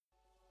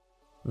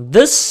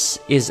This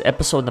is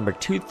episode number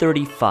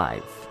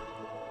 235.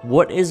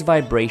 What is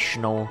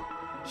vibrational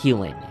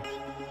healing?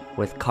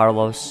 With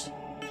Carlos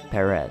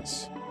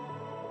Perez.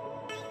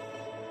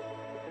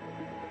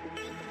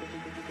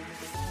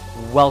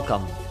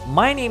 Welcome.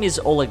 My name is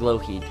Oleg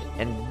Lohid,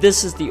 and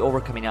this is the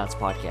Overcoming Odds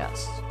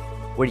podcast,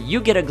 where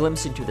you get a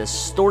glimpse into the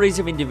stories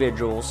of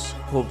individuals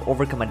who have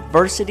overcome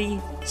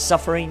adversity,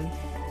 suffering,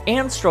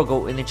 and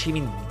struggle in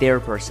achieving their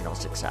personal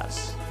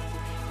success.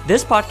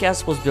 This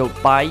podcast was built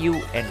by you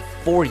and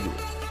for you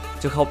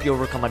to help you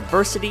overcome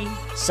adversity,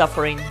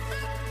 suffering,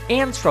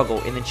 and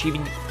struggle in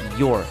achieving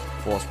your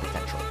fullest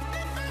potential.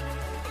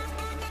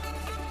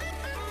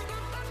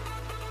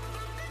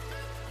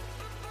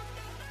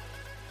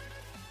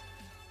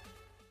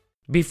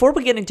 Before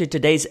we get into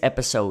today's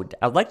episode,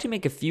 I'd like to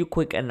make a few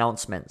quick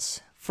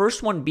announcements.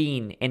 First one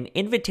being an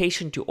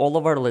invitation to all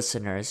of our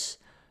listeners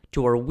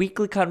to our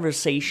weekly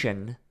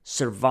conversation,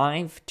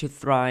 Survive to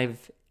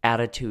Thrive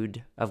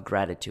Attitude of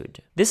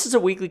Gratitude. This is a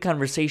weekly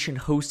conversation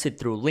hosted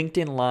through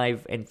LinkedIn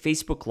Live and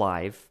Facebook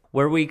Live,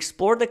 where we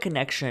explore the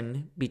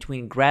connection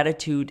between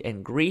gratitude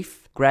and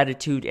grief,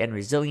 gratitude and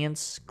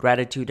resilience,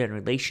 gratitude and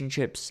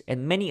relationships,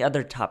 and many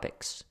other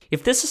topics.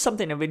 If this is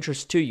something of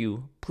interest to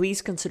you,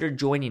 please consider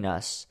joining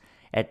us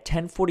at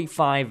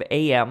 10:45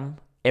 a.m.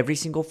 every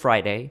single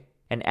Friday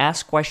and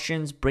ask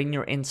questions, bring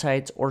your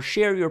insights, or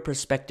share your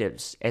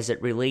perspectives as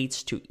it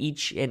relates to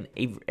each and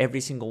every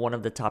single one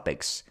of the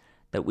topics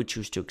that we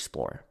choose to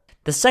explore.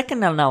 The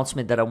second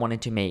announcement that I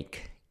wanted to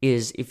make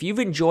is if you've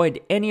enjoyed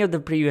any of the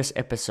previous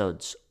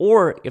episodes,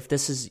 or if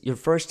this is your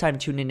first time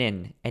tuning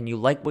in and you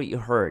like what you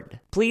heard,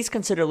 please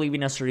consider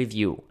leaving us a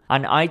review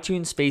on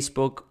iTunes,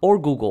 Facebook, or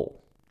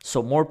Google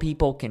so more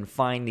people can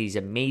find these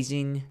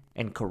amazing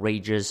and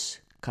courageous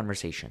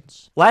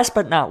conversations. Last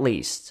but not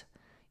least,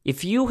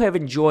 if you have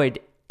enjoyed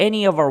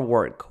any of our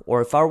work,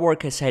 or if our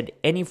work has had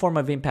any form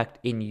of impact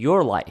in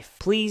your life,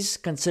 please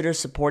consider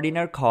supporting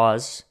our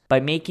cause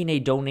by making a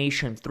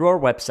donation through our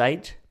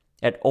website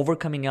at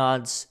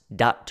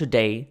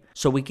overcomingodds.today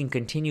so we can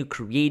continue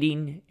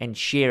creating and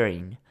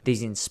sharing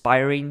these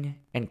inspiring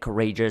and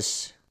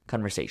courageous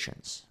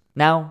conversations.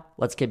 Now,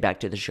 let's get back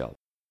to the show.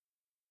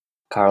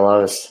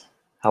 Carlos,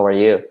 how are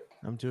you?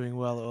 I'm doing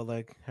well,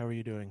 Oleg. How are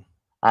you doing?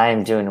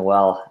 I'm doing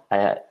well.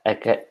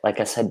 Like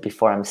I said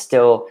before, I'm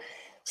still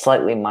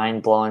slightly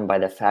mind-blown by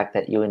the fact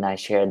that you and I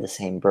shared the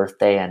same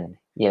birthday, and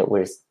yet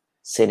we're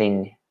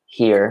sitting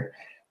here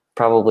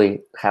probably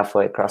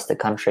halfway across the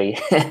country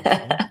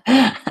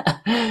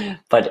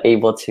but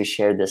able to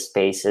share this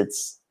space.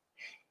 It's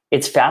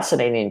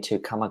fascinating to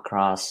come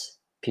across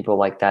people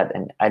like that,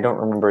 and I don't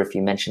remember if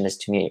you mentioned this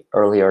to me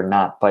earlier or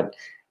not, but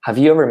have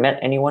you ever met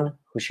anyone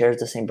who shares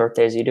the same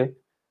birthday as you do?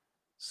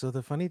 So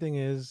the funny thing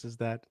is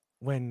that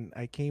when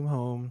I came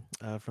home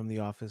from the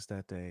office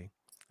that day,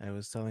 I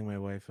was telling my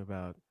wife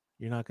about,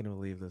 you're not going to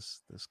believe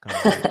this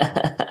conversation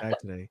with this guy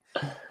today.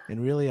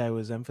 And really, I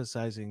was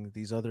emphasizing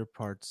these other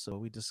parts of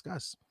what we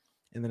discuss.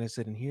 And then I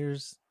said, and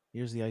here's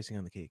the icing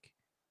on the cake.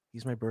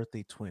 He's my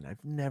birthday twin.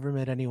 I've never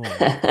met anyone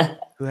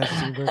who has the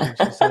same birthday.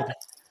 And she said,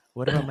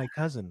 what about my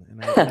cousin?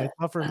 And I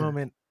thought for a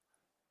moment,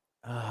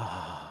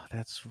 oh,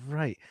 that's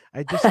right.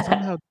 I just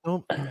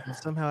don't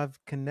somehow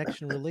have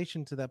connection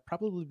relation to that,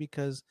 probably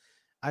because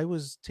I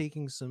was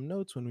taking some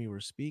notes when we were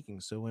speaking.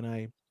 So when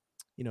I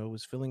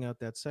was filling out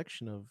that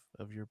section of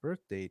your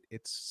birth date,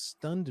 it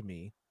stunned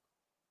me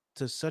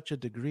to such a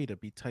degree to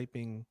be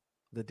typing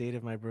the date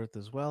of my birth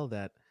as well,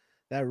 that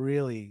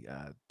really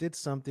did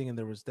something. And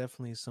there was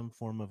definitely some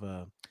form of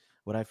a,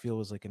 what I feel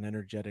was like an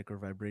energetic or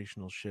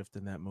vibrational shift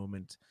in that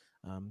moment,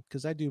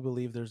 because I do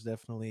believe there's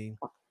definitely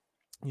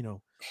you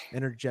know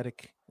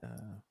energetic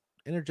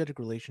energetic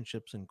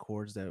relationships and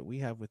chords that we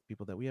have with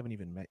people that we haven't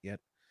even met yet.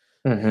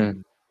 Mm-hmm.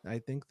 And I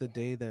think the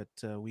day that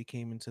we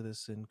came into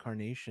this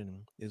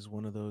incarnation is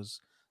one of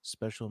those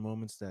special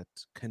moments that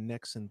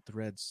connects and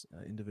threads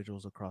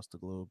individuals across the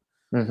globe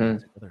Mm-hmm.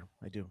 together.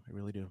 I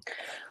really do.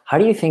 How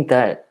do you think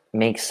that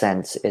makes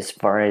sense as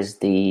far as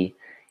the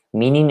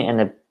meaning and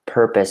the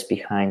purpose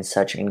behind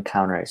such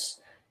encounters?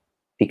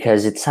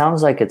 Because it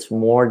sounds like it's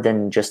more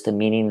than just the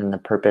meaning and the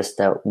purpose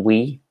that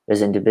we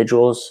as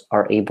individuals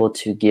are able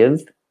to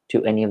give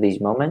to any of these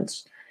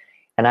moments.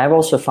 And I've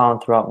also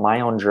found throughout my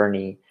own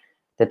journey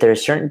that there are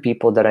certain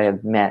people that I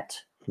have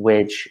met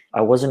which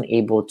I wasn't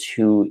able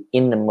to,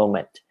 in the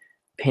moment,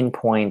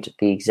 pinpoint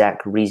the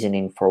exact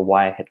reasoning for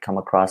why I had come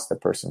across the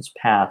person's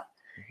path.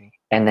 Hmm.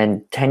 And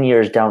then 10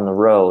 years down the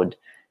road,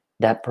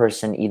 that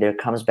person either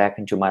comes back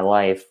into my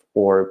life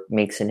or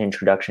makes an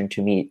introduction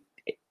to me,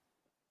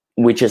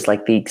 which is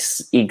like the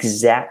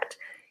exact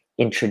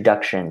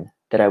introduction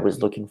that I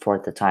was looking for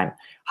at the time.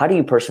 How do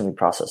you personally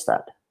process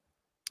that?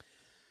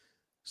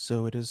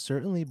 So it has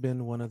certainly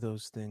been one of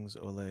those things,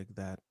 Oleg,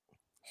 that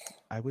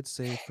I would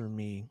say for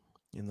me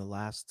in the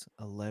last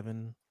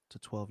 11 to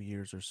 12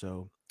 years or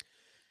so,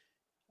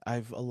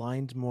 I've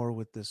aligned more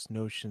with this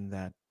notion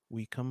that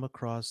we come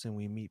across and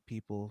we meet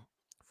people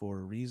for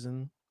a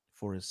reason,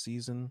 for a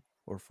season,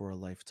 or for a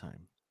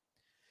lifetime.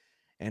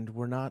 And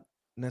we're not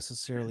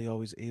necessarily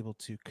always able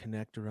to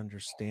connect or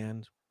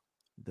understand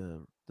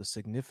the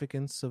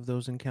significance of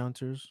those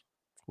encounters,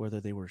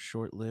 whether they were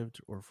short lived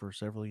or for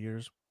several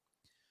years.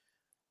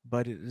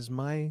 But it is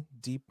my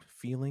deep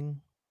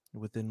feeling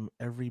within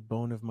every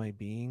bone of my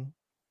being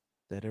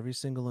that every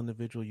single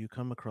individual you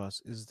come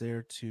across is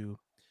there to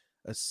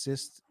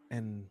assist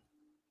and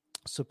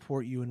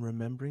support you in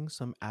remembering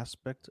some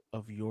aspect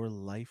of your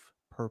life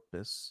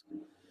purpose,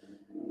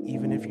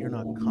 even if you're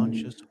not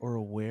conscious or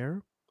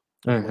aware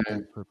of what that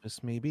Mm-hmm.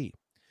 purpose may be.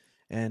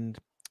 And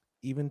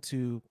even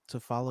to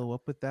follow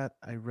up with that,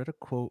 I read a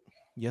quote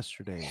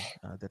yesterday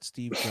that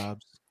Steve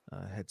Jobs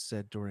had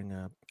said during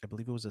I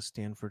believe it was a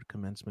Stanford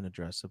commencement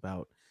address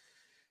about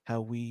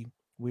how we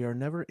are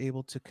never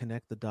able to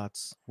connect the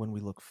dots when we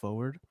look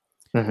forward,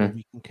 but Mm-hmm.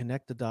 we can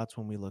connect the dots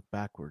when we look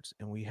backwards,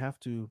 and we have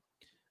to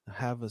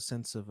have a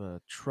sense of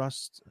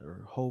trust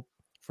or hope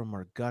from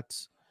our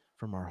guts,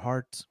 from our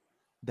heart,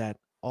 that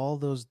all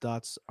those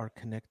dots are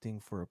connecting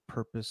for a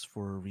purpose,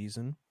 for a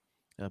reason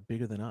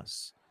bigger than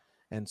us.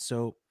 And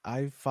so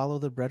I follow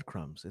the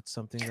breadcrumbs. It's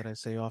something that I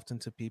say often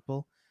to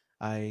people.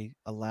 I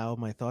allow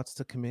my thoughts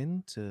to come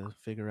in to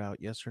figure out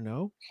yes or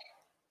no.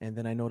 And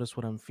then I notice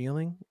what I'm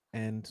feeling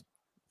and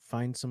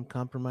find some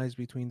compromise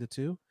between the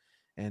two.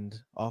 And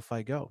off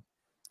I go.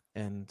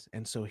 And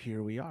so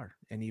here we are.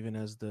 And even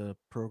as the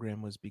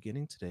program was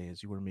beginning today,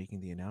 as you were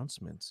making the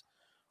announcements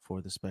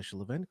for the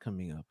special event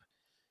coming up,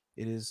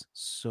 it is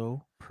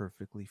so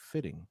perfectly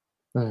fitting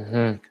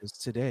Mm-hmm. because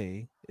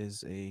today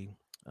is a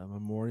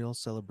memorial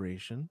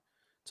celebration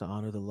to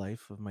honor the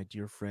life of my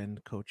dear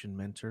friend, coach, and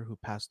mentor who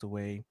passed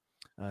away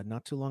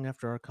not too long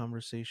after our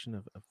conversation,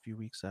 of a few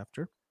weeks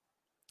after,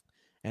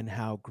 and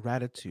how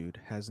gratitude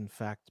has in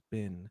fact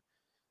been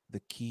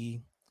the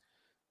key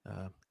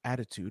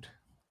attitude.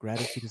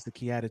 Gratitude is the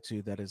key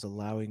attitude that is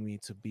allowing me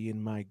to be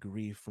in my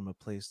grief from a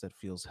place that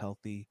feels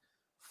healthy,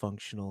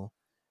 functional,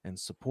 and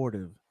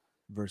supportive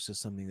versus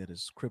something that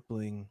is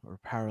crippling or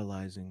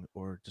paralyzing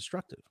or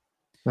destructive.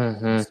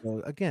 And Mm-hmm.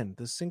 so, again,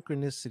 the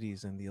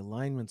synchronicities and the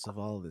alignments of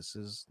all of this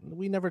is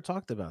we never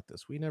talked about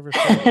this. We never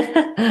said,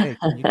 hey,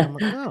 can you come?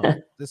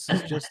 No, this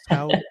is just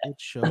how it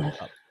showed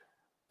up.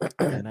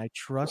 And I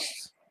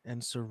trust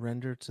and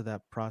surrender to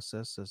that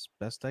process as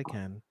best I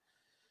can.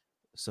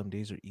 Some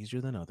days are easier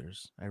than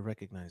others. I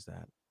recognize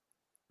that.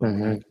 But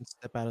when I Mm-hmm. can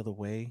step out of the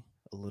way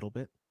a little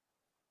bit,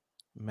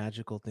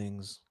 magical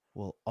things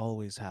will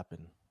always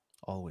happen.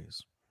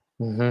 Always.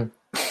 Mm-hmm.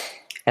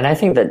 And I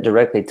think that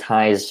directly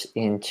ties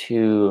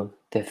into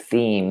the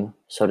theme,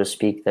 so to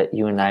speak, that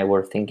you and I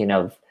were thinking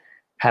of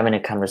having a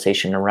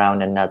conversation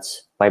around, and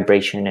that's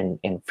vibration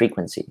and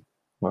frequency.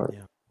 We're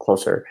Yeah.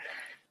 closer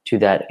to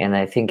that. And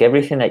I think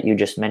everything that you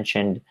just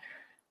mentioned,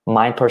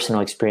 my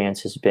personal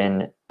experience has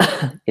been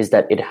is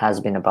that it has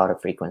been about a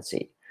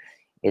frequency.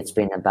 It's Mm,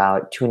 been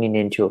about tuning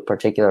into a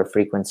particular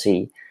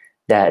frequency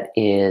that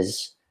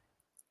is,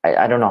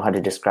 I don't know how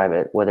to describe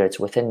it, whether it's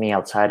within me,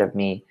 outside of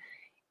me.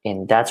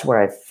 And that's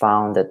where I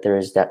found that there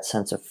is that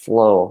sense of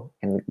flow.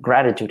 And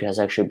gratitude has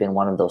actually been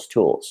one of those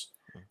tools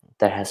mhm.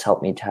 that has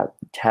helped me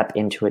tap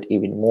into it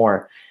even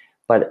more.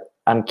 But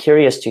I'm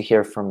curious to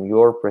hear from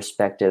your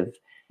perspective.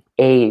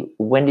 A,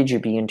 when did you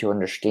begin to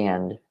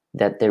understand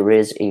that there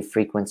is a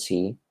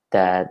frequency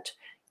that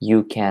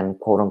you can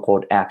quote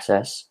unquote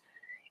access?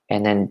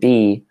 And then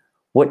B,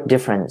 what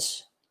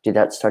difference did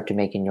that start to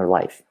make in your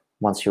life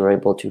once you were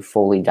able to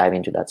fully dive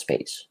into that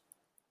space?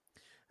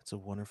 That's a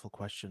wonderful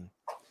question.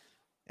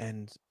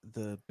 And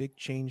the big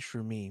change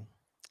for me,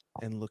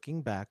 and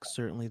looking back,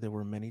 certainly there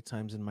were many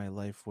times in my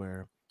life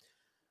where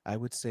I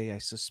would say I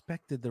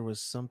suspected there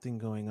was something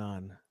going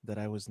on that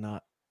I was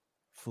not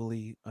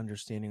fully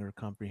understanding or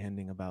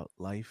comprehending about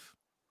life,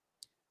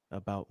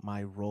 about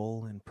my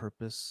role and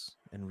purpose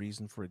and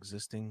reason for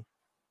existing,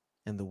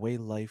 and the way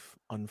life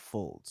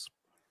unfolds.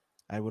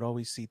 I would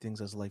always see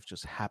things as life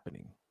just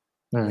happening,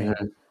 random.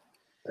 Mm-hmm.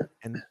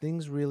 And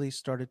things really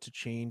started to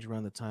change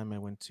around the time I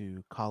went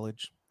to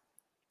college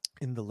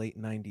in the late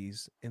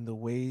 90s, in the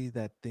way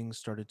that things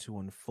started to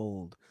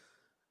unfold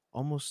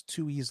almost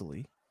too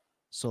easily,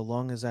 so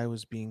long as I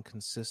was being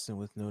consistent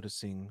with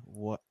noticing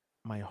what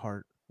my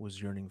heart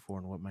was yearning for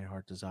and what my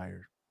heart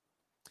desired.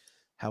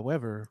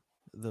 However,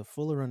 the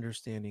fuller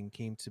understanding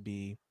came to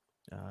be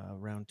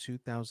around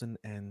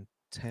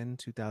 2010,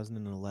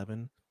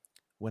 2011,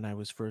 when I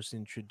was first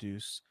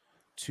introduced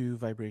to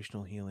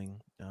vibrational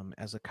healing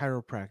as a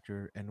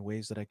chiropractor and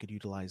ways that I could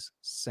utilize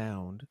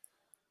sound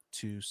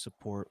to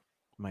support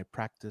my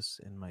practice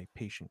and my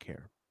patient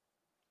care.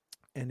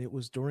 And it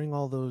was during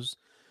all those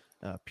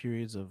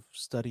periods of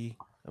study,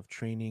 of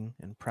training,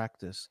 and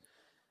practice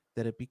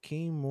that it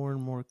became more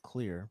and more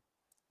clear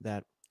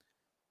that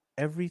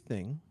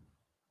everything,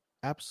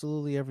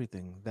 absolutely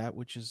everything, that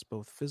which is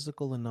both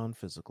physical and non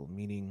physical,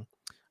 meaning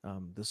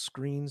the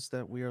screens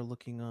that we are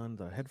looking on,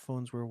 the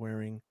headphones we're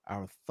wearing,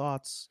 our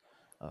thoughts,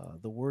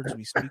 the words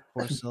we speak to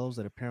ourselves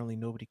that apparently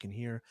nobody can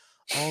hear,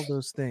 all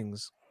those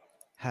things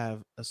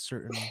have a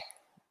certain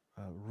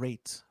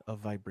rate of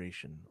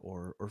vibration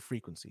or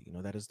frequency. You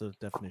know, that is the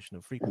definition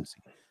of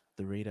frequency,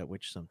 the rate at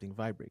which something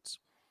vibrates.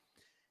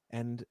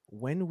 And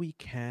when we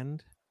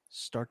can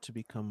start to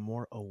become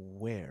more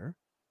aware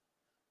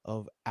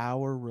of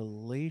our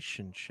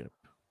relationship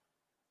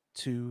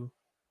to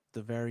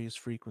the various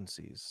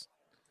frequencies,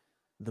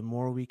 the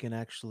more we can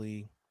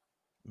actually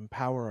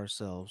empower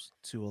ourselves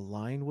to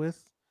align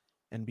with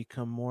and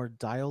become more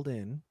dialed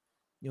in.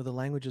 The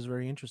language is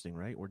very interesting,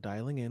 right? We're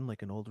dialing in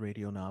like an old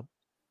radio knob.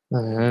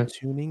 We're Mm-hmm.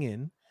 tuning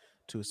in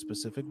to a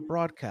specific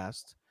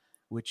broadcast,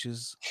 which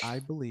is, I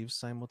believe,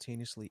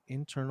 simultaneously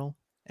internal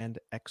and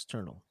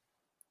external,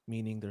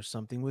 meaning there's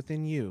something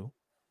within you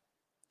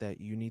that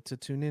you need to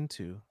tune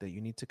into, that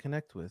you need to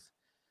connect with.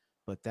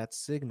 But that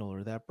signal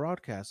or that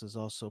broadcast is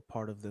also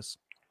part of this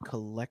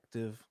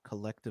collective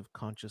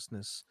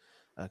consciousness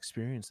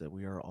experience that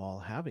we are all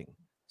having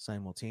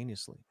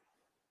simultaneously.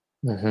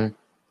 Mm-hmm.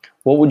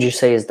 What would you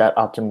say is that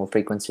optimal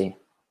frequency?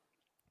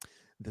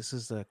 This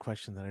is a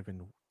question that I've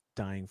been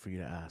dying for you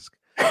to ask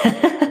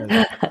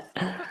because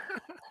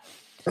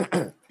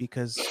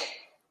because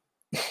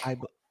I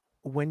b-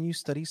 when you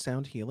study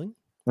sound healing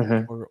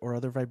Mm-hmm. or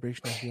other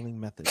vibrational healing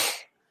methods,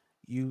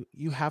 you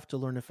have to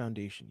learn a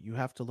foundation. You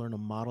have to learn a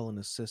model and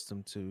a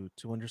system to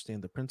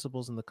understand the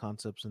principles and the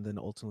concepts, and then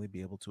ultimately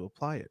be able to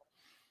apply it.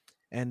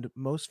 And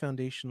most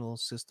foundational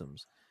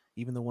systems,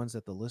 even the ones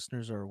that the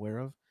listeners are aware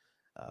of,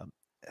 um,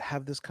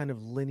 have this kind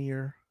of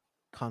linear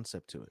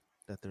concept to it.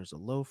 That there's a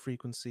low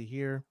frequency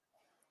here,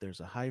 there's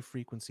a high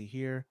frequency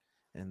here,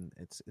 and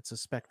it's a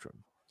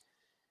spectrum.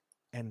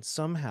 And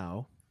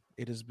somehow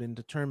it has been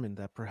determined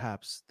that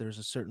perhaps there's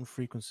a certain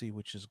frequency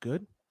which is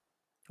good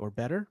or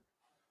better,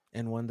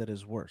 and one that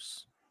is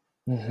worse.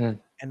 Mm-hmm.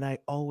 And I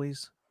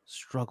always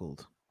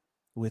struggled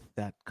with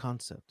that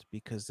concept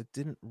because it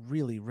didn't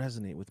really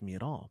resonate with me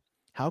at all.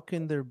 How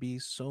can there be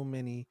so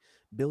many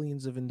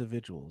billions of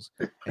individuals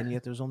and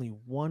yet there's only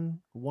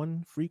one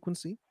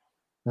frequency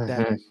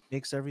that Mm-hmm.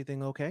 makes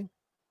everything okay?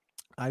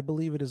 I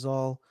believe it is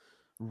all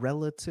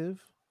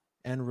relative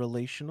and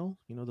relational.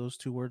 Those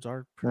two words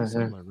are pretty Mm-hmm.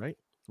 similar, right?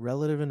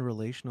 Relative and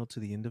relational to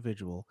the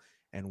individual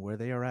and where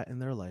they are at in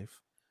their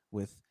life,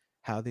 with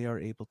how they are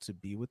able to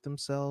be with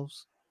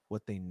themselves,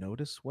 what they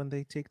notice when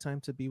they take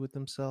time to be with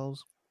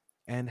themselves,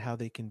 and how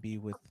they can be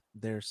with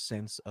their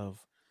sense of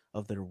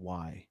their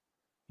why.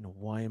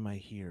 Why am I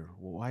here?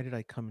 Why did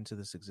I come into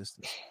this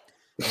existence?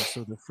 And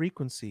so the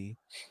frequency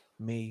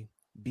may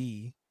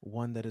be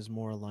one that is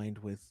more aligned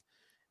with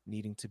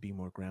needing to be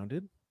more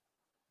grounded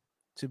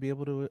to be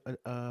able to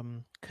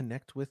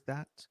connect with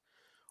that,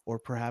 or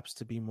perhaps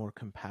to be more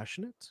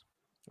compassionate,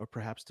 or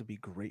perhaps to be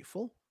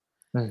grateful.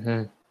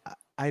 Mm-hmm.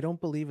 I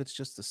don't believe it's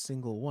just a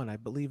single one. I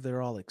believe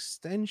they're all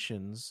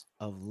extensions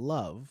of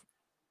love,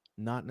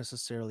 not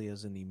necessarily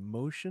as an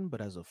emotion,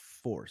 but as a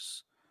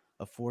force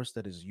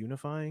that is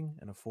unifying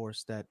and a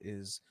force that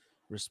is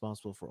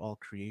responsible for all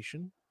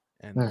creation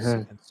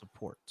Mm-hmm. and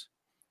support.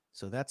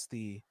 So that's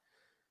the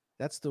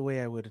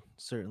way I would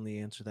certainly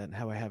answer that, and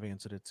how I have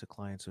answered it to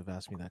clients who have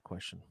asked me that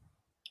question.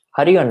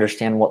 How do you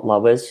understand what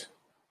love is?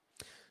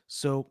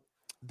 So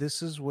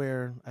this is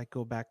where I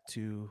go back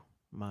to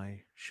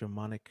my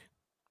shamanic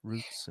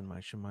roots and my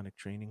shamanic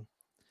training.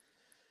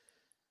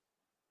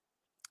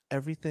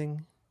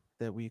 Everything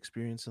that we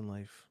experience in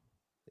life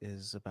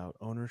is about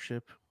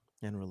ownership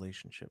and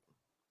relationship.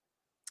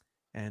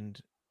 And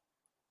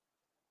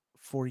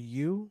for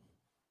you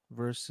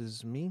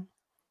versus me,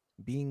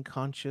 being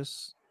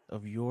conscious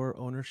of your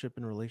ownership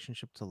and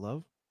relationship to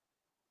love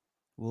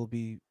will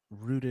be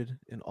rooted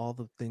in all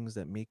the things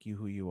that make you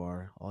who you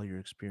are, all your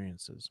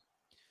experiences.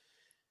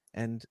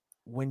 And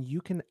when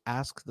you can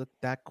ask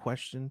that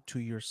question to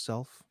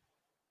yourself,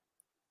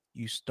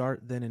 you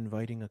start then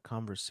inviting a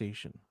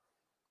conversation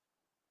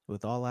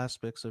with all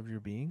aspects of your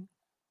being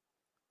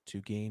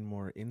to gain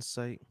more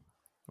insight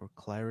or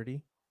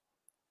clarity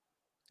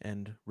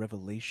and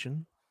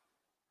revelation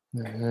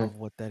Mm-hmm. of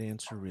what that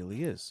answer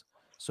really is.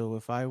 So,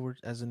 if I were,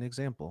 as an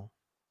example,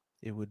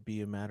 it would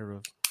be a matter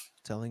of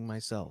telling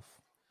myself,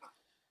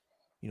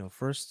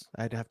 first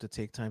I'd have to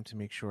take time to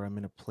make sure I'm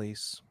in a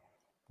place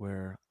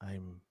where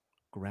I'm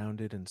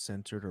grounded and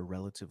centered or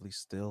relatively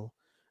still,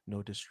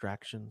 no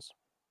distractions,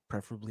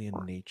 preferably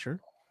in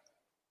nature,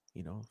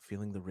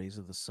 feeling the rays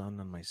of the sun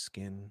on my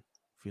skin,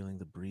 feeling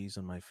the breeze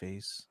on my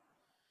face,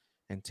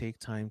 and take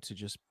time to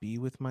just be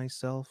with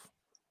myself,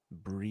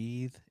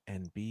 breathe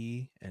and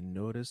be and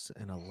notice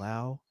and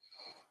allow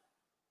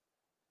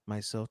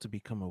myself to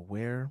become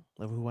aware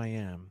of who I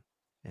am.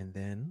 And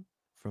then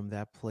from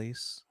that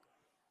place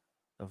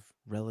of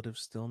relative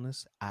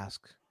stillness,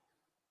 ask,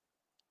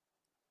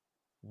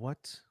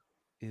 what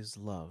is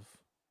love?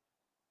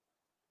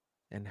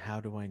 And how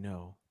do I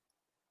know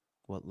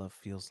what love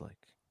feels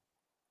like?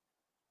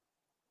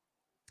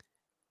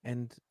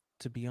 And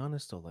to be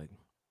honest, Oleg,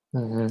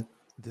 Mm-hmm.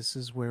 this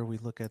is where we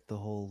look at the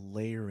whole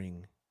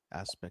layering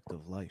aspect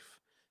of life,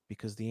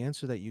 because the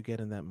answer that you get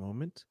in that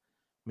moment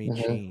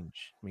Mm-hmm.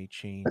 may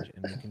change,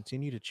 and may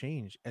continue to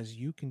change as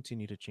you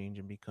continue to change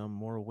and become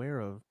more aware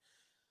of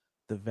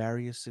the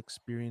various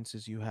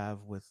experiences you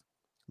have with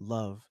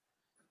love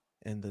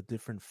and the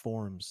different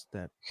forms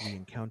that we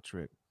encounter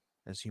it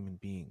as human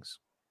beings.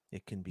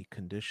 It can be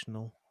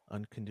conditional,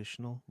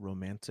 unconditional,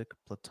 romantic,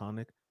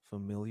 platonic,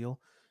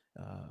 familial,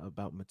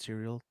 about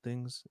material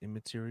things,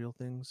 immaterial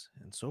things,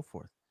 and so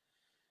forth.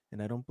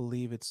 And I don't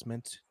believe it's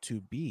meant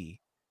to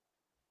be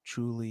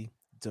truly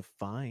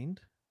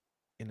defined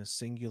in a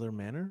singular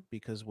manner,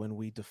 because when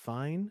we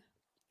define,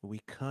 we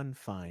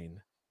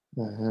confine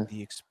Mm-hmm.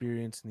 the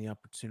experience and the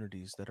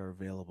opportunities that are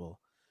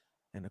available.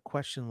 And a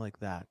question like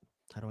that,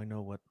 how do I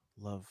know what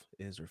love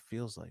is or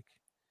feels like?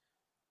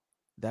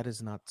 That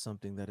is not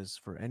something that is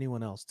for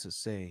anyone else to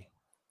say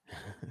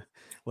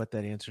what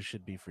that answer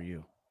should be for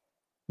you.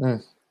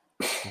 Mm.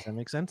 Does that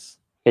make sense?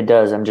 It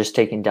does. I'm just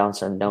taking down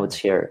some Yeah. notes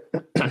here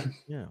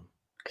Yeah.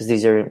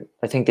 because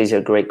I think these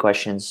are great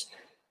questions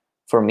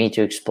for me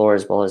to explore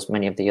as well as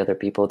many of the other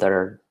people that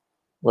are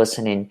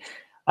listening.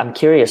 I'm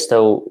curious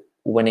though,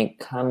 when it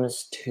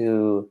comes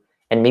to,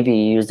 and maybe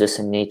you use this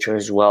in nature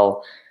as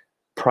well,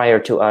 prior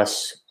to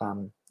us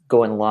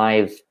going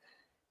live,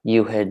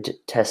 you had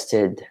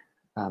tested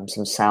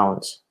some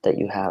sounds that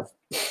you have.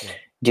 Yeah.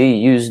 Do you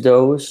use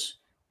those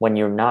when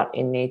you're not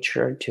in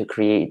nature to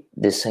create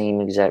the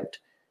same exact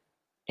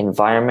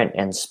environment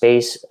and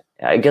space?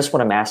 I guess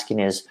what I'm asking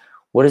is,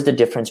 what is the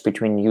difference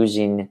between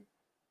using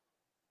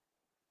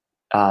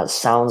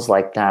sounds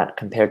like that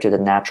compared to the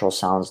natural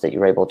sounds that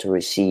you're able to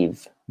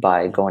receive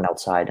by Yeah. going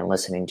outside and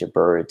listening to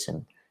birds?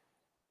 And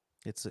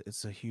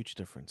It's a huge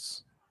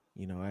difference.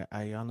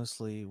 I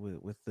honestly,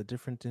 with the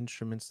different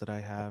instruments that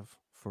I have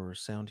for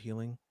sound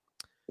healing,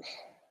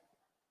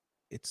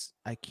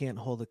 I can't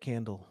hold a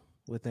candle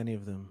with any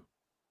of them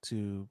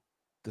to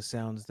the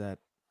sounds that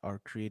are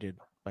created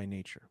by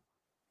nature.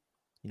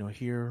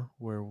 Here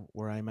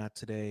where I'm at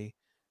today,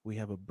 we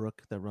have a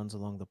brook that runs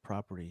along the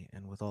property,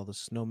 and with all the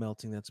snow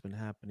melting that's been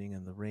happening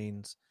and the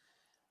rains,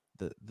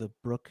 the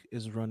brook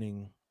is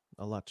running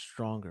a lot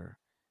stronger,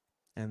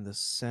 and the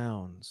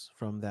sounds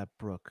from that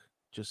brook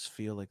just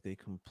feel like they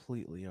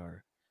completely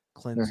are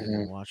cleansing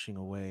and Mhm, washing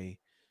away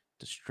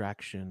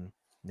distraction,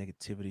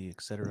 negativity,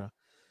 etc.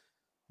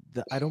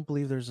 I don't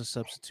believe there's a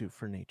substitute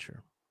for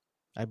nature.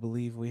 I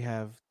believe we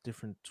have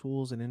different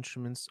tools and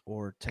instruments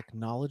or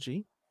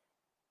technology.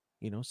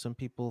 Some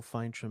people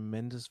find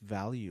tremendous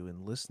value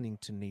in listening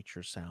to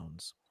nature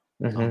sounds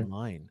mhm,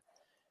 online,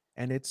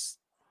 and it's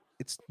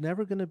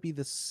never going to be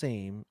the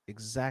same,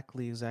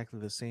 exactly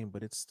the same,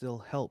 but it still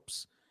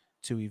helps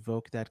to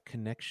evoke that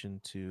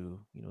connection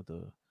to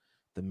the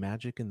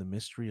magic and the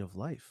mystery of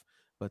life.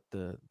 But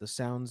the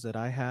sounds that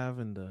I have,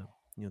 and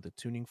the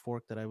tuning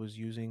fork that I was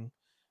using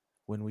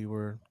when we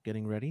were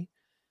getting ready,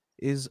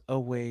 is a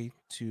way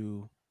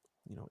to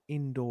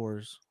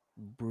indoors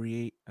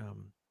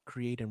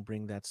create and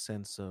bring that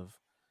sense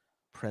of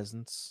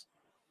presence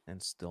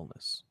and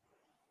stillness.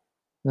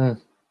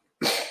 mm.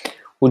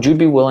 Would you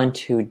be willing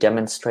to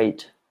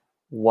demonstrate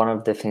one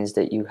of the things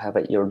that you have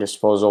at your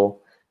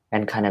disposal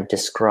and kind of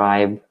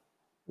describe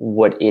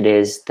what it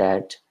is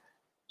that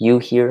you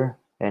hear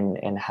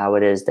and how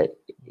it is that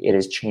it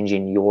is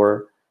changing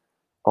your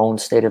own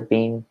state of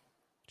being?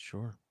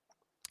 Sure,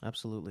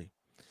 absolutely.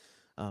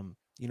 Um,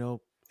 you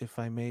know, if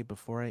I may,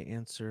 before I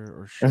answer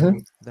or Hmm.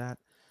 show that,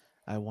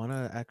 I want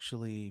to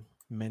actually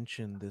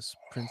mention this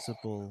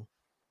principle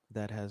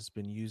that has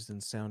been used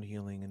in sound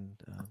healing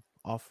and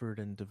offered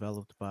and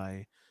developed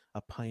by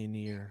a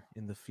pioneer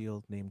in the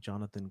field named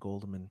Jonathan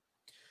Goldman,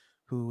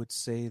 who would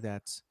say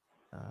that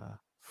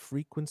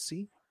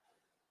frequency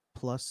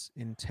plus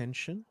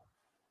intention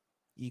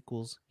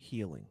equals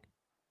healing.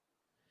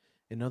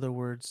 In other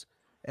words,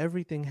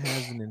 everything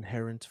has an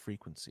inherent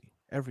frequency,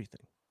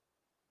 everything.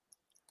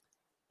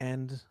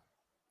 And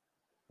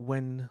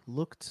when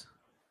looked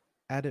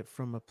at it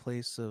from a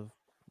place of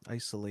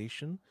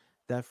isolation,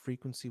 that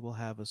frequency will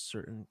have a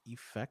certain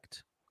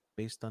effect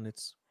based on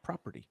its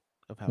property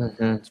of how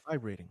Hmm. it's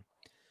vibrating.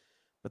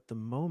 But the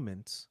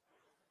moment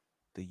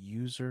the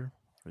user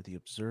or the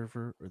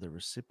observer or the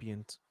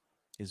recipient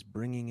is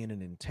bringing in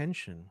an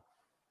intention,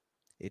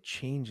 it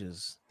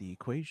changes the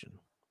equation.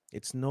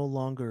 It's no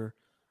longer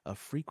a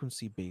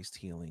frequency based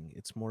healing,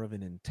 it's more of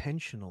an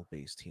intentional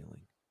based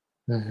healing.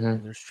 Hmm.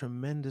 And there's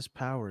tremendous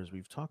power, as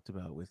we've talked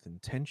about, with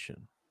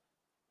intention,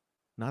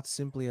 not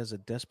simply as a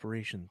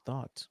desperation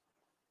thought,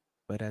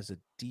 but as a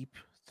deep,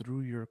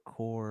 through your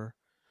core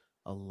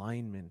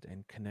alignment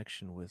and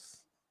connection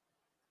with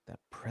that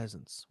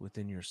presence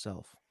within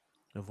yourself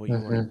of what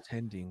you are Hmm.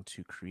 intending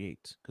to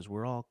create, because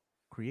we're all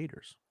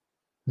creators.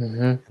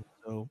 Hmm. And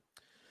so,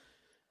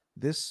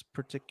 this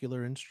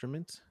particular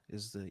instrument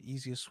is the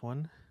easiest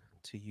one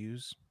to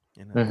use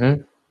in a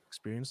Hmm.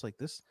 experience like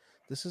this.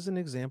 This is an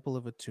example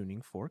of a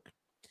tuning fork,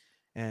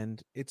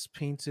 and it's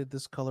painted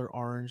this color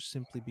orange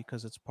simply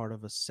because it's part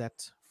of a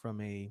set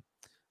from a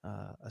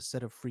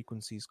set of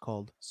frequencies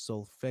called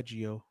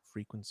solfeggio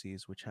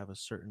frequencies, which have a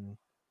certain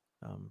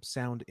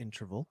sound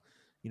interval.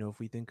 If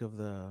we think of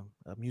the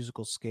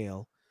musical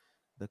scale,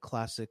 the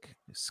classic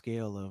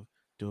scale of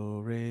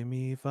do re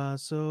mi fa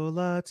sol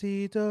la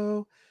ti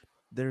do,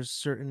 there's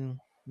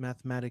certain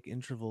mathematic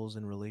intervals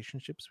and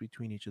relationships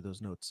between each of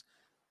those notes.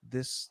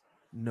 This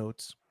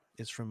note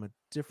is from a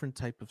different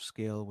type of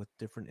scale with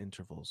different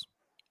intervals,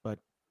 but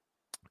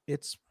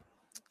it's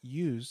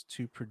used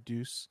to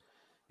produce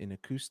an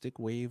acoustic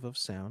wave of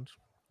sound,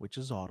 which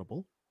is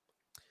audible,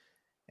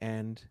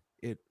 and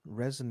it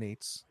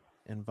resonates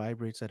and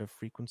vibrates at a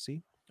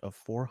frequency of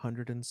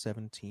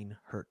 417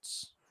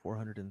 hertz.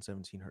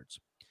 417 hertz.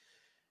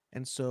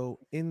 And so,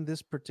 in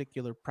this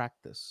particular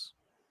practice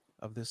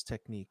of this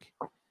technique,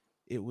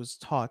 it was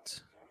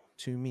taught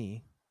to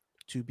me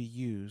to be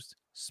used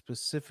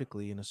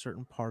specifically in a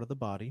certain part of the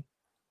body,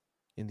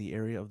 in the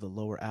area of the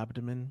lower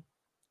abdomen,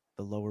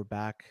 the lower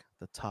back,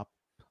 the top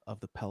of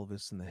the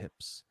pelvis, and the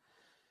hips.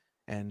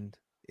 And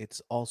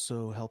it's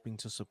also helping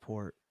to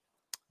support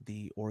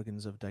the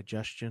organs of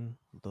digestion,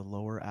 the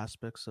lower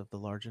aspects of the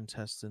large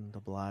intestine,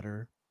 the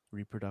bladder,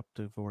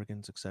 reproductive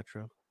organs,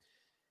 etc.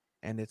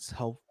 And it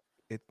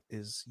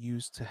is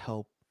used to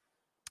help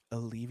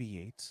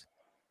alleviate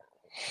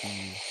the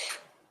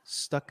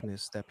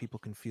stuckness that people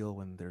can feel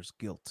when there's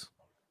guilt.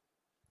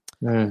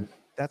 Mm.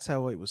 That's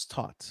how it was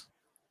taught.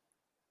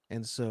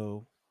 And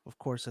so, of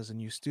course, as a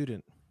new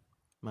student,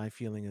 my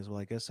feeling is, well,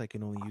 I guess I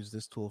can only use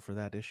this tool for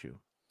that issue.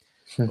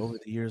 Over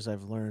the years,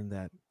 I've learned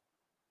that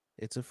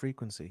it's a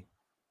frequency.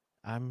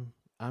 I'm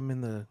I'm in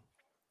the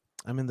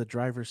I'm in the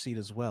driver's seat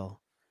as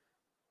well,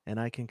 and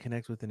I can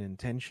connect with an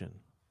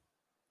intention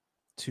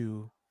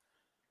to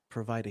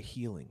provide a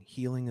healing.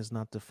 Healing is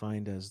not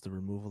defined as the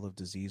removal of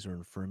disease or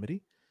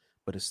infirmity,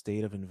 but a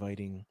state of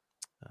inviting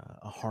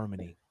a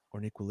harmony or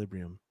an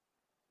equilibrium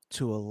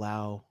to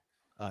allow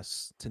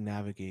us to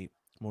navigate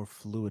more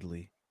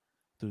fluidly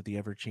through the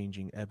ever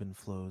changing ebb and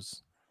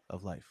flows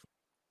of life.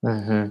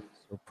 Mm-hmm.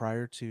 So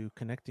prior to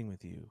connecting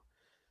with you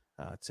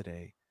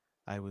today,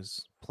 I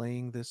was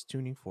playing this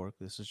tuning fork.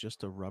 This is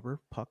just a rubber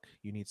puck.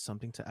 You need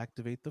something to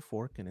activate the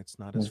fork, and it's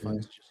not as fun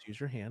Mm-hmm. to just use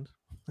your hand.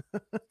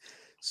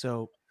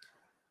 So,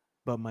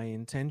 but my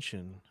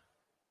intention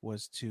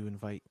was to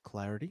invite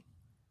clarity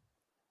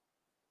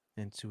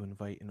and to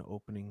invite an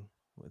opening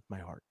with my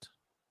heart.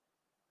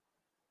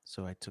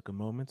 So I took a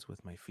moment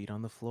with my feet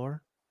on the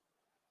floor,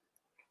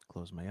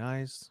 closed my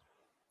eyes,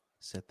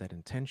 set that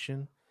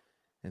intention,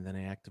 and then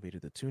I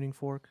activated the tuning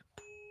fork.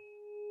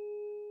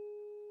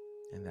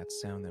 And that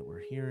sound that we're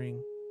hearing,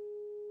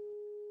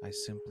 I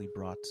simply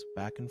brought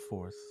back and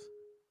forth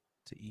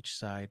to each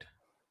side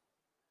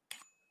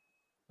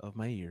of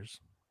my ears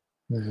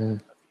Mm-hmm.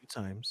 a few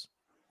times.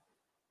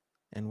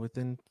 And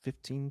within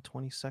 15,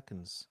 20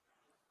 seconds,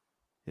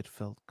 it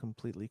felt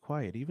completely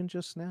quiet. Even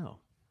just now,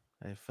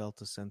 I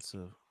felt a sense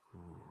of,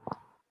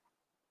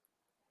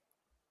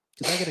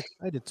 because I get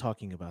excited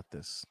talking about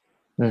this.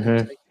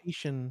 Mm-hmm.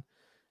 Excitation,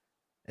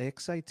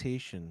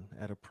 excitation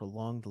at a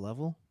prolonged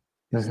level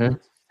is Mm-hmm.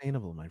 not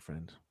sustainable, my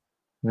friend.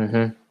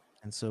 Mm-hmm.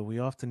 And so we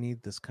often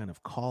need this kind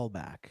of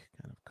callback,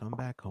 kind of come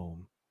back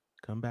home,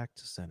 come back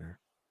to center,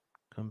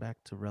 come back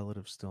to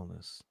relative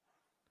stillness,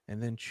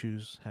 and then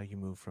choose how you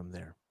move from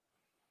there.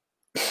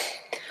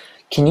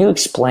 Can you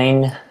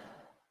explain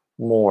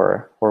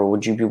more, or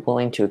would you be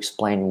willing to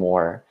explain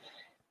more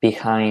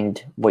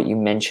behind what you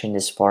mentioned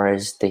as far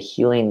as the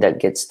healing that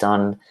gets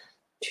done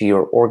to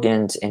your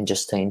organs and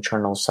just the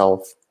internal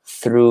self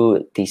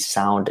through the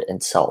sound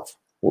itself?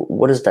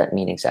 What does that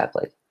mean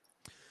exactly?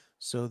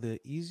 So, the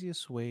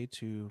easiest way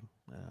to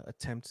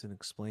attempt and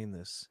explain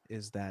this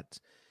is that,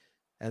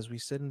 as we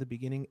said in the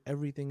beginning,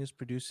 everything is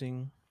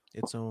producing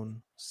its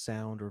own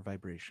sound or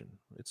vibration.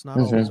 It's not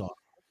always Mm-hmm. audible,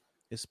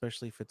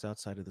 especially if it's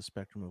outside of the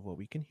spectrum of what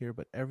we can hear,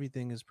 but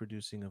everything is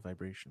producing a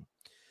vibration.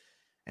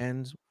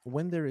 And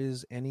when there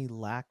is any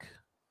lack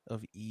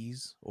of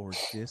ease or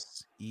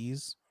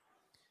dis-ease,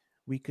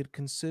 we could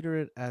consider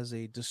it as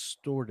a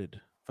distorted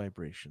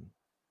vibration,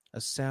 a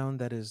sound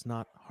that is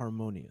not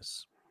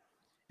harmonious.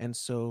 And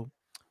so,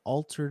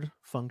 altered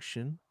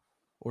function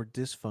or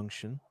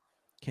dysfunction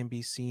can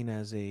be seen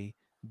as a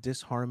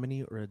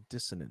disharmony or a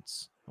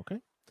dissonance. Okay.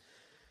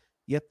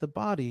 Yet the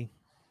body,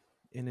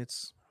 in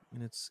its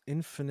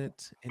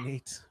infinite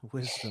innate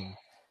wisdom,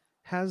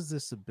 has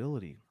this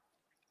ability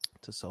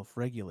to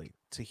self-regulate,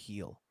 to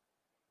heal,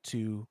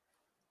 to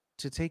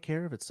to take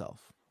care of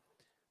itself.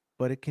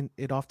 But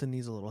it often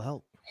needs a little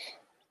help.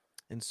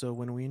 And so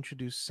when we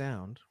introduce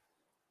sound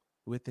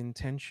with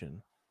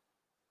intention,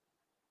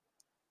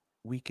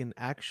 we can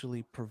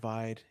actually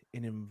provide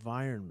an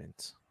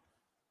environment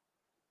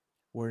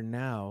where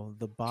now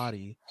the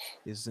body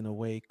is in a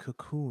way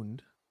cocooned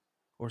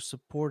or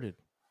supported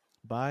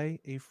by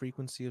a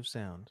frequency of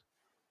sound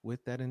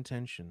with that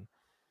intention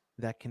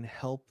that can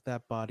help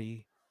that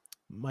body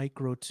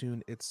micro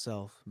tune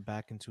itself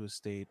back into a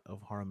state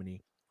of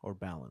harmony or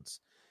balance.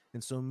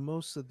 And so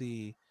most of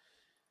the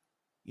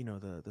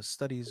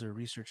studies or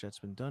research that's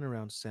been done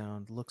around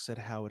sound looks at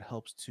how it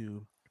helps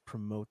to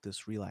promote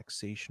this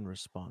relaxation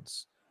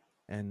response.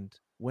 And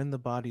when the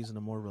body's in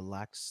a more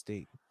relaxed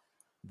state,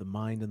 the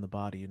mind and the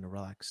body in a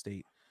relaxed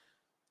state,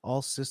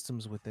 all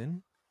systems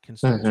within can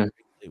start to Mm-hmm.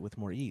 regulate with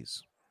more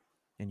ease.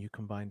 And you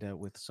combine that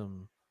with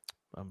some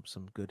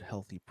good,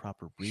 healthy,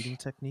 proper breathing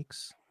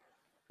techniques,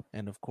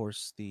 and of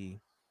course the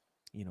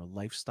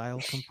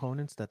lifestyle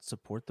components that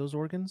support those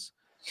organs.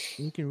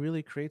 And you can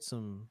really create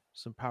some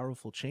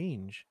powerful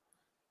change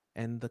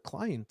And the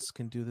clients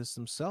can do this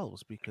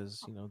themselves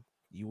because,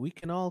 we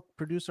can all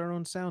produce our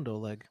own sound,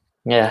 Oleg.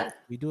 Yeah.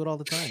 We do it all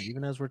the time.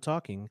 Even as we're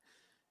talking,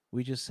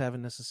 we just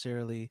haven't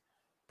necessarily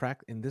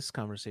in this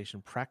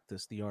conversation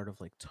practiced the art of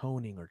like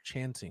toning or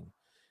chanting,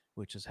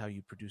 which is how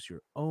you produce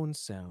your own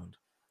sound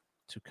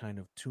to kind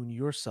of tune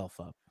yourself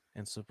up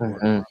and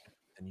support Hmm. harmony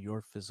in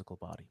your physical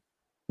body.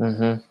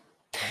 Hmm.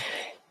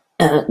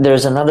 Mhm.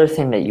 There's another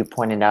thing that you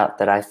pointed out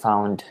that I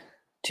found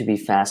to be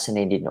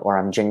fascinating, or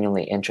I'm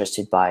genuinely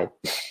interested by,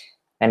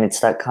 and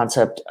it's that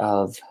concept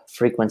of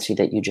frequency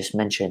that you just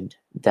mentioned,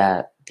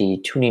 that the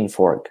tuning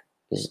fork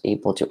is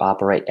able to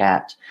operate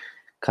at,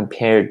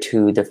 compared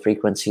to the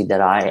frequency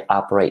that I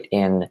operate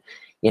in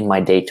my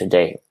day to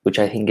day, which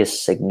I think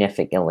is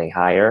significantly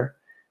higher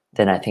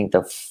than I think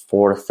the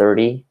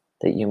 430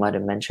 that you might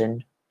have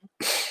mentioned.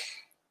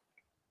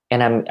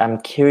 And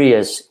I'm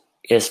curious,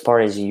 as far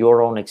as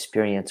your own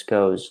experience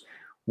goes,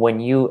 when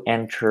you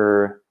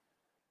enter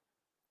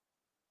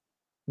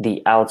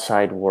the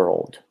outside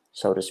world,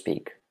 so to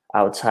speak,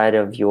 outside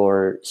of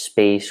your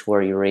space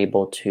where you're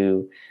able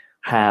to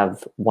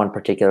have one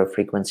particular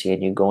frequency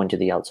and you go into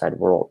the outside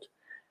world,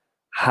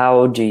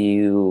 how do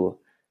you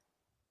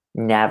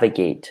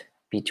navigate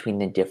between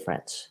the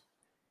difference?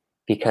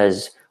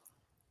 Because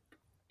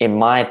in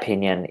my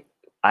opinion,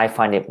 I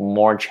find it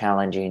more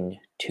challenging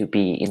to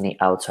be in the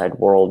outside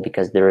world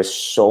because there are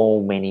so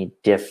many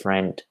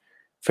different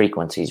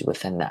frequencies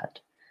within that.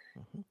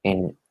 Mhm.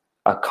 In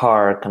a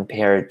car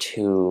compared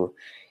to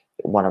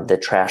one of the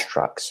trash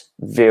trucks,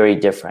 very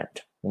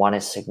different. One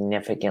is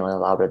significantly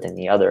louder than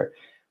the other.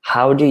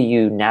 How do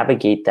you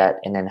navigate that,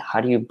 and then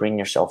how do you bring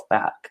yourself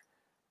back?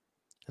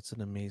 That's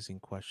an amazing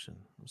question.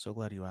 I'm so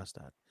glad you asked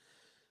that.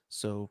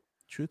 So,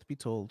 truth be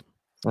told,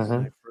 when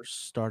I Mm-hmm.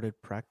 first started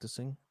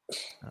practicing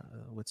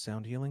with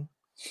sound healing,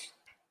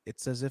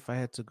 it's as if I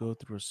had to go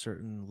through a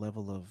certain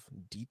level of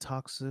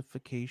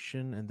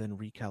detoxification and then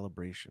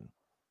recalibration.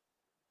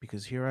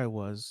 Because here I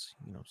was,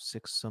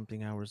 6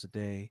 something hours a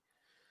day,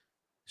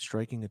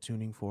 striking a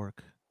tuning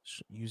fork,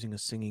 using a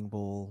singing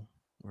bowl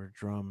or a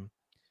drum,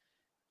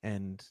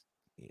 and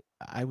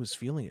I was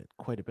feeling it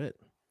quite a bit.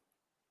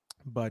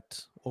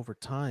 But over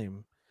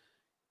time,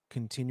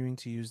 continuing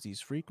to use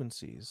these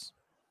frequencies,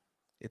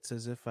 it's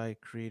as if I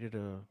created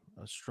a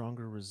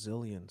stronger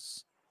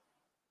resilience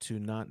to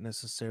not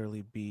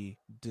necessarily be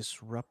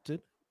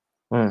disrupted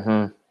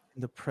Mm-hmm.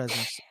 in the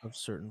presence of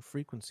certain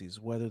frequencies,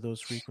 whether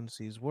those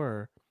frequencies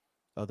were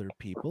other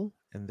people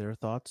and their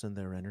thoughts and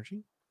their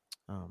energy,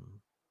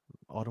 um,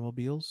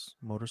 automobiles,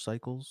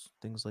 motorcycles,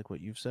 things like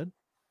what you've said.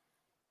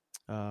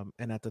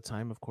 And at the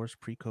time, of course,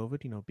 pre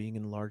COVID, being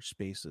in large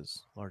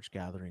spaces, large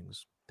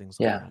gatherings, things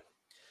like Yeah. that.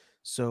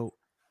 So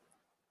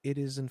it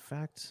is, in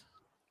fact,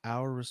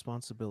 our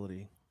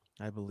responsibility,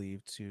 I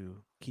believe,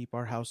 to keep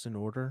our house in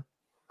order.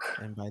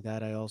 And by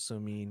that, I also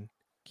mean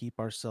keep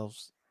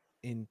ourselves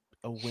in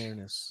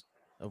awareness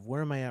of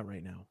where am I at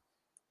right now.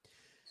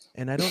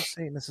 And I don't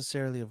say it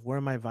necessarily of where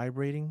am I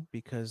vibrating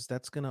because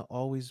that's going to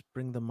always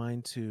bring the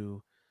mind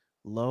to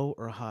low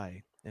or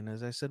high. And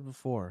as I said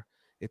before,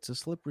 it's a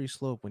slippery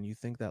slope when you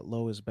think that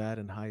low is bad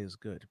and high is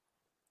good.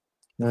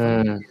 The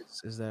funny thing Mm.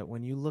 is that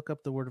when you look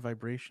up the word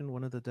vibration,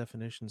 one of the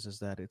definitions is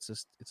that it's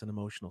an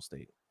emotional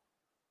state.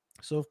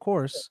 So of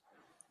course,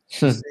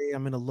 to say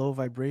I'm in a low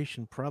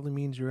vibration probably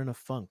means you're in a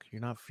funk.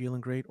 You're not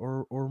feeling great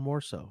or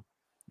more so.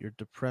 You're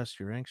depressed,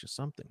 you're anxious,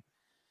 something.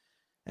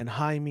 And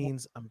high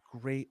means I'm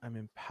great, I'm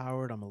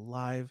empowered, I'm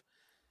alive.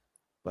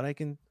 But I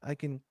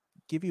can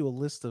give you a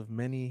list of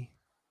many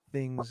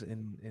things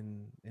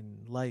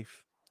in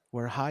life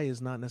where high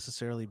is not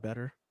necessarily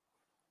better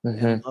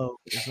and Mm-hmm. low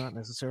is not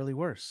necessarily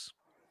worse.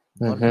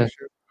 Blood Mm-hmm.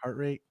 pressure, heart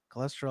rate,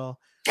 cholesterol,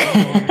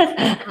 hormones.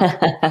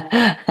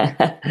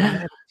 And I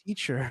had a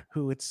teacher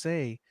who would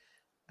say,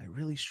 I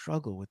really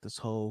struggle with this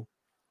whole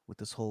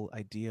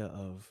idea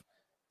of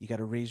you got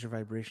to raise your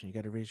vibration, you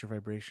got to raise your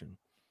vibration.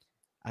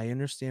 I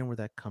understand where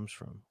that comes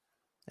from.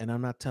 And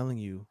I'm not telling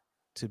you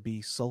to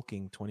be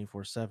sulking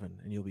 24/7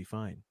 and you'll be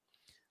fine.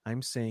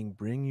 I'm saying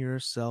bring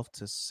yourself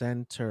to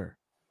center,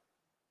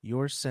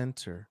 your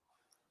center,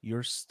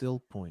 your still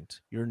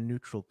point, your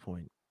neutral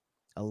point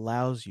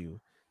allows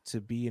you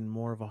to be in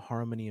more of a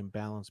harmony and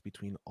balance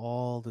between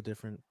all the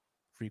different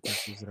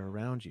frequencies that are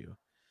around you.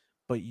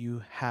 But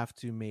you have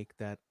to make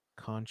that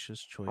conscious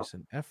choice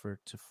and effort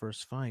to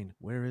first find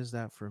where is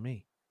that for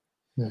me?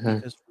 Mm-hmm.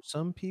 Because for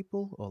some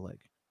people, Oleg,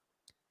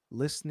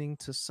 listening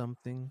to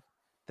something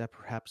that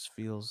perhaps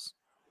feels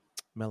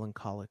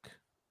melancholic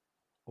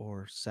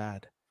or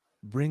sad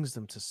brings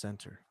them to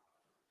center.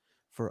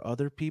 For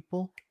other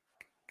people,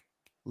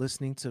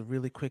 listening to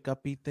really quick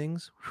upbeat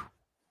things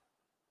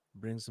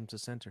brings them to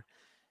center.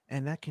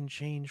 And that can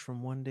change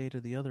from one day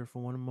to the other,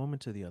 from one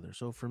moment to the other.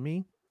 So for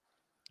me,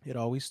 it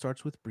always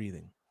starts with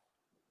breathing.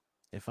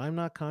 If I'm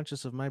not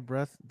conscious of my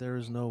breath, there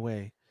is no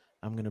way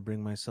I'm going to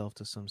bring myself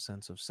to some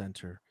sense of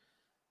center,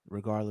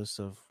 regardless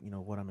of,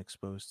 what I'm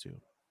exposed to.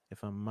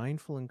 If I'm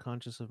mindful and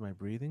conscious of my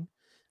breathing,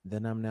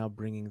 then I'm now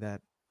bringing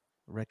that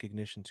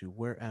recognition to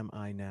where am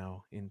I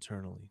now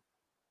internally.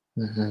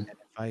 Mm-hmm. And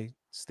if I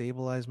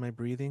stabilize my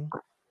breathing,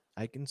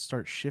 I can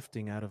start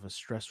shifting out of a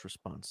stress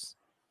response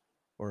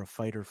or a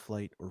fight or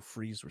flight or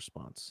freeze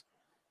response.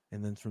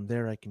 And then from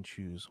there, I can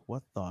choose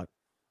what thought,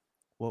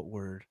 what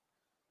word,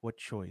 what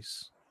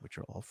choice, which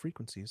are all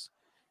frequencies,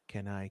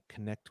 can I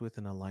connect with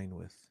and align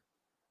with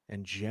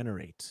and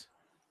generate,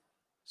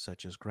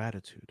 such as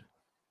gratitude.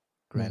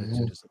 Mm-hmm.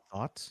 Gratitude is a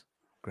thought,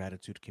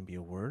 gratitude can be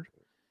a word,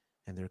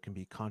 and there can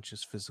be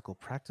conscious physical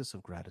practice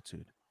of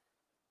gratitude.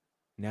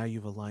 Now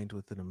you've aligned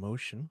with an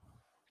emotion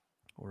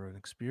or an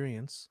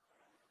experience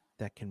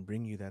that can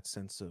bring you that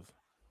sense of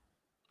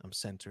I'm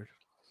centered,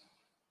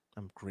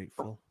 I'm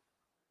grateful,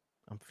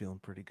 I'm feeling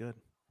pretty good.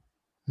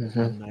 Mm-hmm.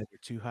 I'm neither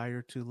too high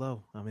or too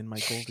low. I'm in my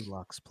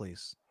Goldilocks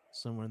place,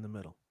 somewhere in the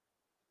middle.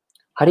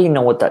 How do you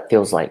know what that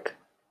feels like?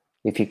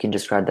 If you can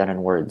describe that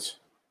in words.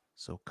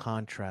 So,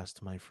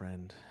 contrast, my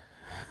friend.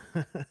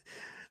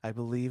 I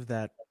believe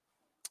that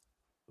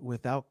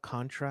without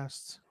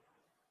contrast,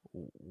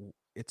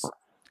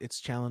 it's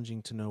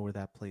challenging to know where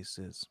that place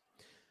is.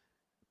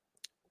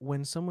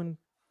 When someone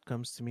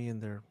comes to me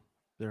and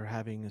they're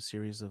having a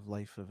series of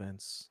life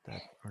events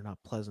that are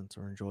not pleasant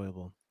or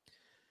enjoyable,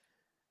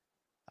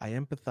 I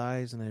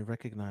empathize and I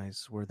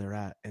recognize where they're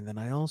at, and then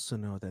I also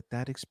know that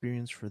that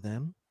experience for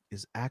them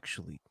is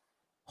actually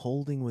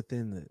holding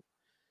within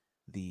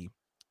the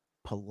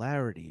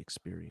polarity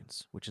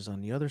experience, which is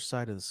on the other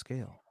side of the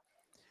scale.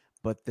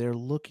 But they're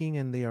looking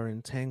and they are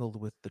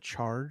entangled with the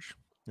charge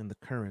and the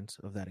current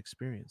of that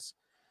experience.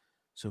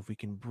 So if we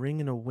can bring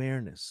an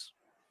awareness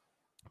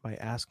by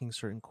asking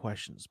certain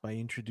questions, by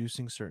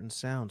introducing certain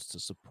sounds to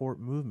support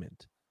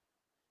movement,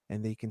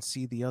 and they can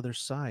see the other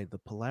side, the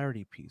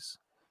polarity piece,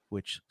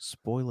 which,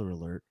 spoiler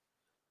alert,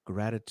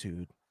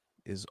 gratitude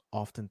is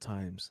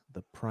oftentimes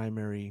the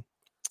primary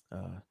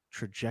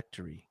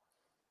trajectory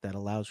that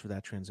allows for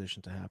that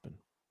transition to happen.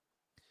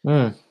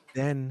 Mm.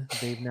 Then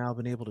they've now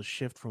been able to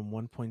shift from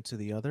one point to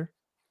the other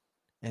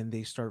and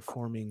they start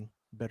forming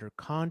better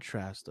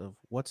contrast of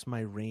what's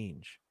my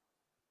range.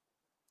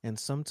 And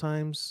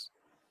sometimes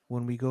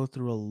when we go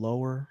through a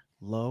lower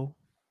low,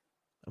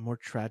 a more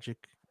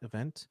tragic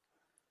event,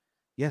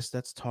 yes,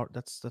 that's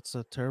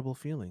a terrible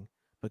feeling.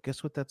 But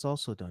guess what that's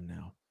also done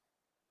now?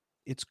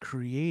 It's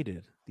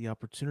created the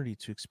opportunity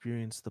to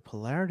experience the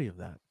polarity of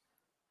that.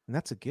 And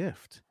that's a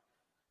gift.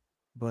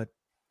 But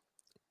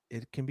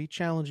it can be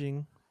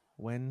challenging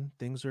when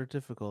things are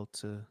difficult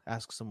to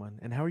ask someone,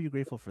 and how are you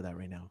grateful for that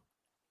right now?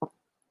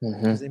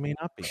 Mm-hmm. Because they may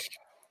not be.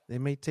 They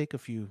may take a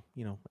few,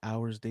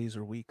 hours, days,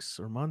 or weeks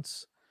or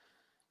months,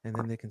 and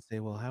then they can say,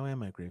 "Well, how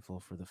am I grateful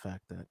for the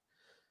fact that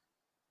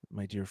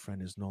my dear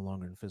friend is no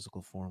longer in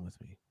physical form with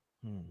me?"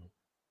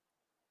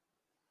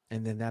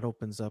 And then that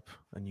opens up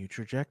a new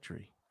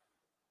trajectory,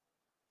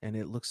 and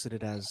it looks at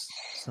it as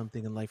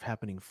something in life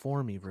happening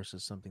for me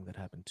versus something that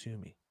happened to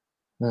me.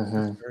 That's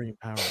Mm-hmm. very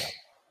empowering.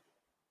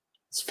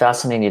 It's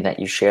fascinating that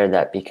you share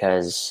that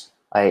because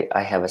I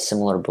have a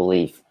similar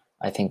belief.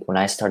 I think when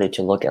I started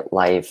to look at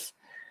life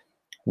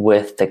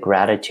with the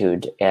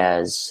gratitude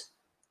as,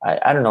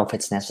 I don't know if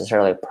it's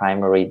necessarily a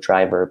primary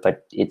driver,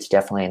 but it's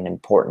definitely an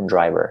important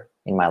driver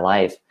in my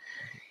life.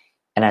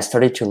 And I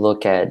started to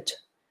look at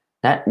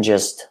not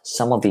just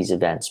some of these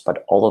events,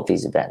 but all of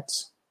these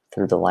events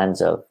through the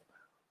lens of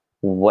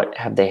what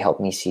have they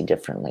helped me see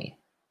differently?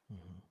 Mhm.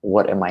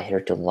 What am I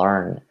here to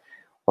learn?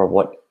 Or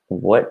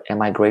what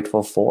am I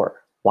grateful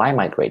for? Why am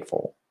I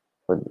grateful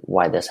for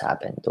why this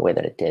happened the way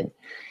that it did?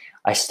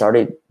 I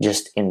started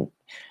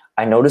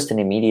I noticed an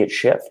immediate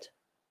shift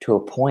to a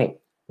point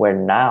where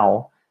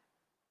now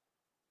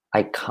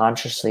I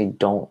consciously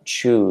don't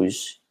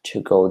choose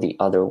to go the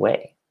other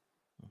way.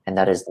 And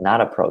that is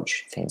not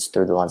approach things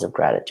through the lens of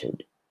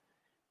gratitude,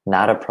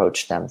 not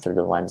approach them through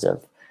the lens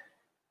of,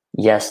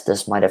 yes,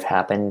 this might have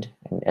happened.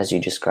 And as you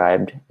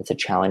described, it's a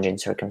challenging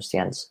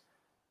circumstance,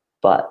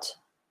 but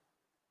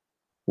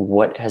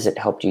what has it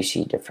helped you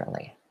see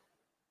differently?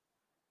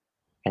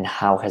 And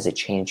how has it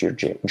changed your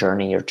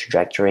journey, your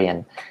trajectory?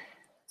 And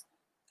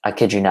I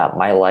kid you not,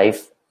 my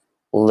life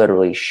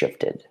literally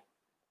shifted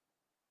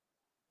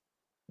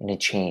and it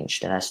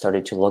changed. And I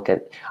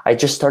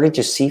just started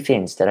to see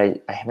things that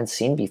I haven't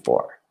seen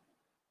before.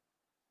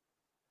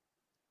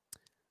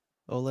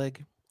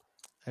 Oleg,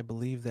 I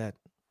believe that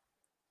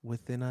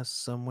within us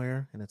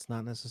somewhere, and it's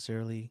not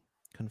necessarily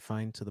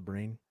confined to the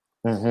brain,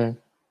 Mm-hmm.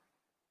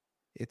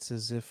 it's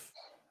as if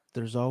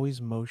there's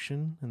always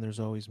motion and there's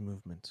always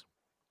movement.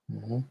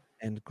 Mm-hmm.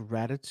 And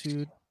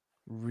gratitude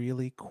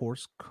really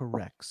course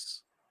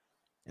corrects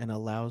and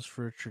allows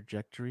for a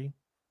trajectory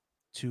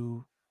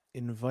to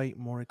invite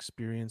more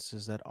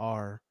experiences that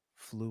are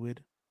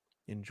fluid,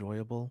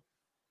 enjoyable,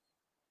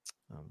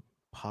 um,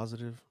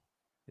 positive,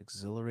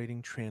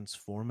 exhilarating,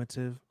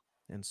 transformative,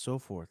 and so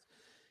forth.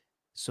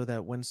 So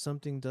that when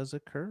something does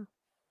occur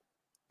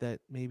that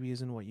maybe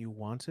isn't what you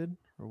wanted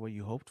or what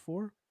you hoped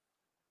for,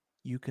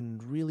 you can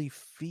really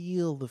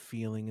feel the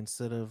feeling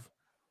instead of,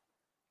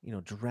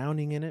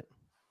 drowning in it,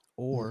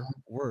 or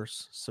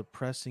worse,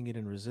 suppressing it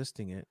and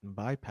resisting it and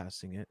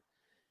bypassing it.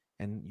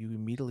 And you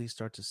immediately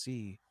start to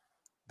see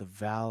the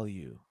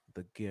value,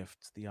 the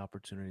gift, the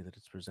opportunity that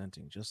it's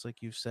presenting, just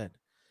like you've said.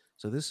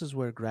 So this is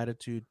where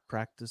gratitude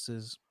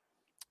practices,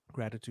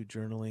 gratitude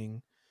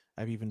journaling.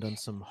 I've even done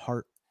some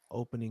heart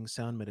opening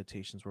sound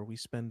meditations where we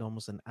spend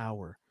almost an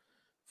hour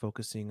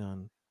focusing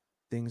on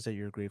things that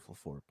you're grateful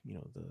for. You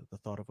know, the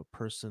thought of a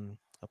person,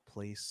 a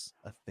place,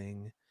 a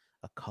thing,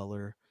 a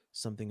color,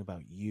 something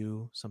about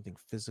you, something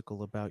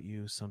physical about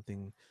you,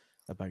 something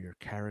about your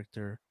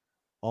character,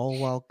 all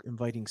while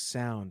inviting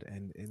sound.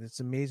 And it's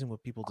amazing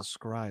what people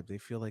describe. They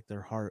feel like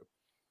their heart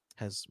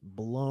has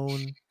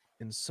blown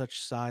in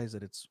such size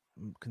that it's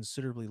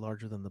considerably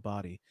larger than the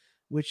body,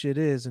 which it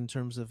is in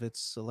terms of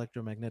its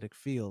electromagnetic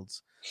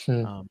fields.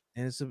 Hmm.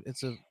 And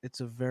it's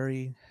a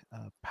very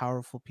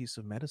powerful piece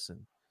of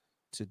medicine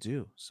to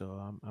do. So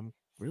I'm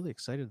really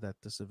excited that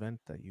this event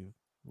that you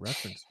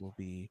referenced will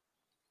be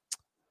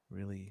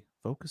really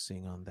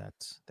focusing on that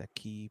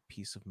key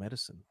piece of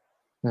medicine,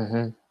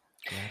 Hmm.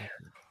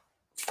 gratitude.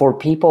 For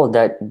people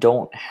that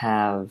don't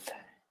have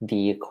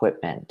the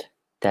equipment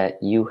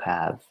that you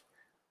have,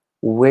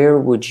 where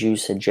would you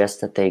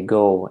suggest that they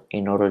go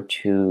in order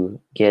to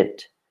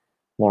get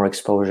more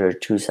exposure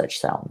to such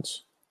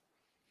sounds?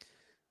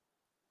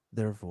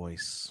 Their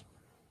voice.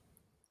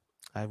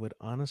 I would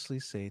honestly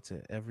say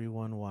to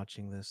everyone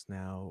watching this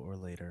now or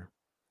later,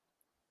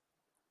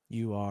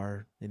 you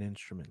are an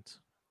instrument.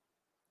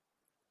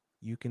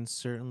 You can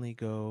certainly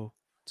go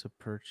to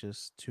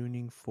purchase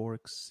tuning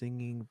forks,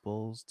 singing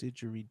bowls,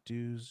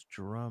 didgeridoos,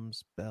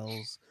 drums,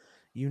 bells,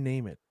 you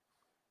name it,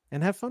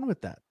 and have fun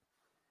with that.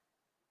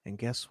 And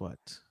guess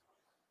what?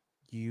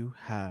 You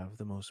have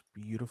the most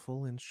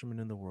beautiful instrument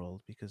in the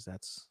world because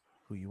that's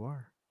who you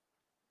are.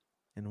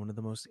 And one of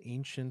the most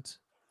ancient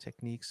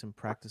techniques and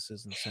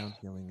practices in sound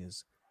healing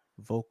is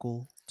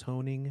vocal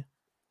toning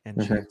and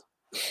Hmm. chanting.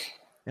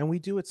 And we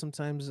do it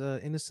sometimes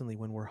innocently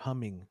when we're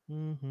humming.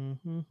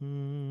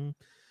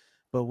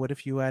 But what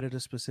if you added a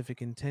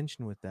specific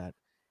intention with that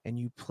and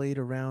you played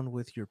around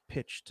with your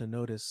pitch to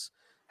notice,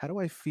 how do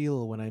I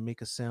feel when I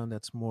make a sound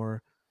that's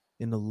more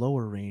in the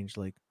lower range,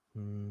 like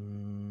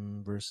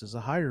versus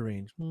a higher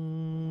range?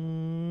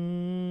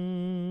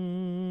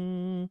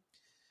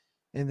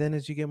 And then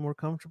as you get more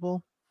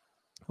comfortable,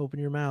 open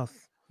your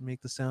mouth,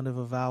 make the sound of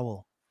a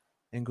vowel,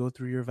 and go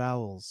through your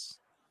vowels.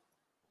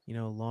 You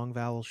know, long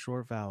vowel,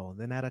 short vowel,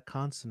 then add a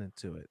consonant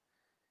to it.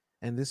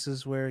 And this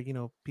is where,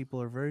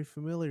 people are very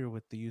familiar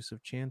with the use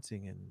of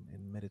chanting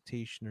and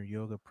meditation or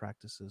yoga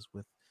practices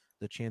with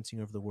the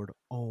chanting of the word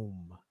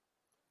om.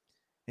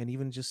 And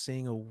even just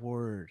saying a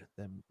word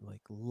that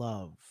like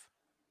love,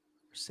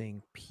 or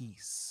saying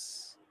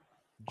peace,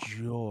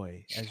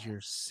 joy as you're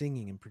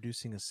singing and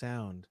producing a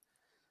sound.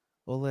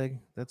 Oleg,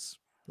 that's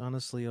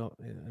honestly,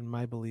 in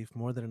my belief,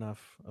 more than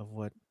enough of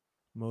what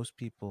most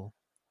people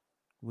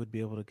would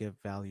be able to get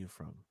value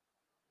from.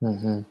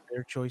 Hmm.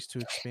 Their choice to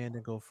expand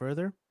and go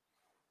further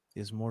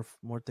is more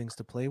things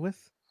to play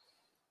with,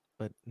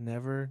 but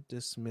never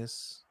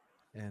dismiss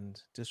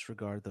and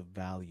disregard the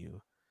value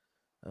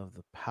of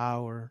the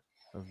power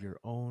of your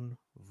own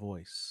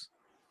voice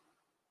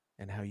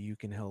and how you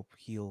can help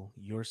heal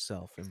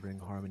yourself and bring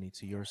harmony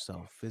to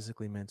yourself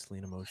physically, mentally,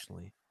 and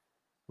emotionally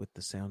with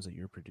the sounds that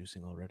you're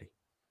producing already.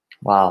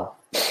 Wow.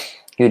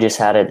 You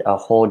just added a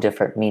whole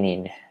different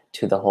meaning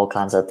to the whole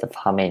concept of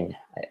humming.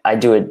 I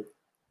do it.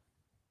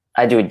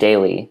 I do it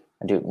daily.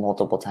 I do it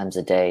multiple times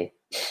a day.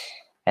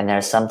 And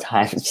there's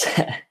sometimes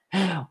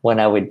when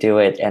I would do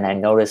it and I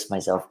notice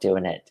myself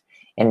doing it.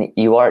 And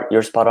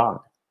you're spot on.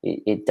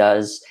 It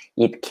does,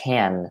 it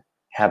can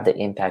have the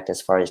impact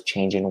as far as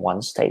changing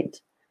one state,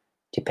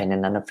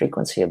 depending on the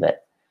frequency of it.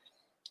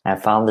 I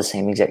found the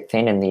same exact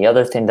thing. And the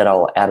other thing that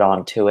I'll add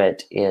on to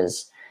it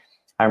is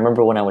I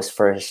remember when I was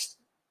first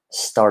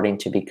starting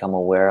to become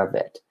aware of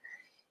it,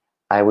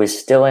 I was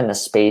still in a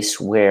space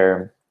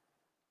where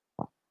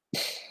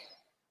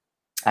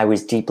I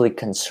was deeply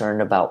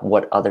concerned about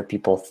what other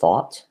people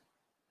thought,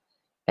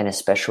 and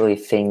especially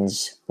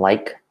things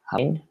like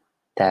humming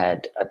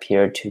that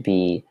appeared to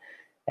be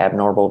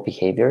abnormal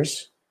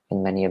behaviors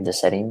in many of the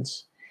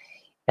settings.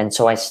 And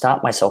so I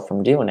stopped myself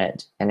from doing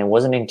it. And it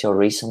wasn't until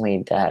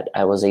recently that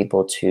I was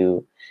able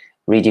to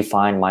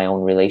redefine my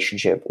own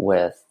relationship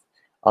with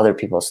other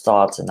people's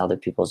thoughts and other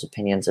people's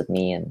opinions of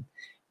me and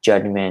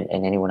judgment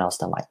and anyone else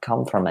that might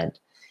come from it.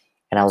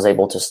 And I was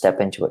able to step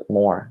into it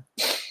more.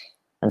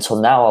 And so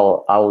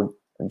now I'll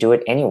do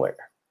it anywhere.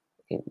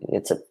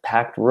 It's a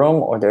packed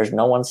room or there's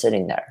no one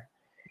sitting there.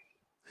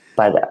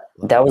 But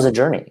Love that it. was a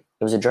journey.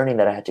 It was a journey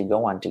that I had to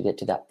go on to get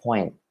to that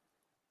point.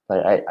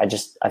 But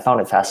I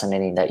found it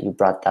fascinating that you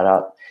brought that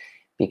up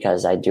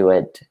because I do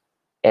it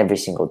every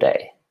single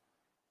day.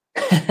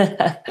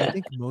 I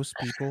think most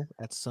people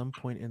at some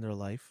point in their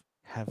life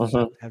have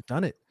Hmm. have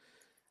done it.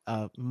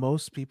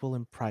 Most people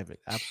in private,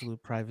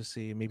 absolute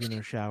privacy, maybe in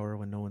their shower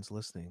when no one's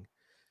listening.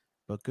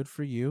 But good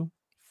for you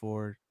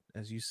for,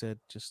 as you said,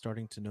 just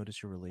starting to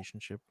notice your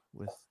relationship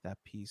with that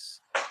piece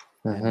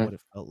and Hmm. what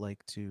it felt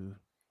like to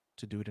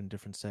do it in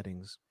different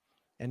settings.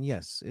 And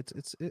yes, it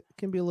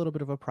can be a little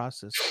bit of a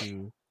process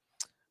to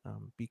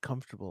be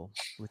comfortable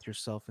with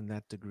yourself in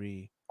that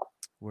degree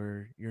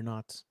where you're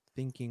not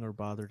thinking or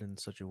bothered in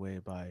such a way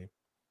by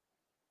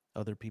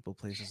other people,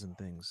 places, and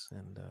things.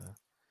 And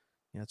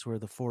that's where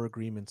the Four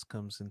Agreements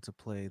comes into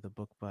play. The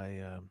book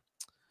by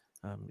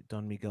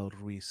Don Miguel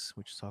Ruiz,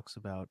 which talks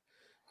about,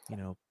 you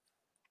know,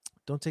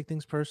 don't take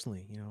things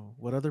personally. You know,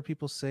 what other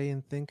people say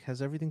and think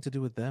has everything to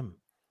do with them.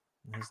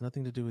 It has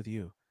nothing to do with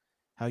you.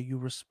 How you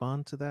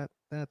respond to that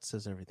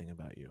says everything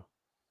about you.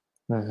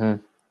 Hmm.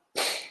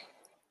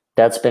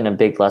 That's been a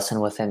big lesson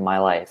within my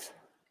life,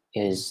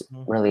 is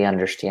really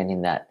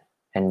understanding that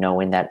and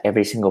knowing that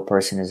every single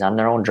person is on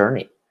their own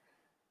journey.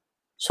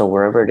 So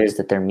wherever it is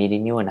that they're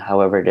meeting you and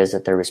however it is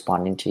that they're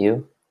responding to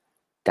you,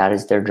 that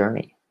is their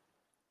journey.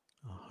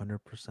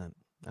 100%.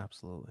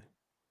 Absolutely.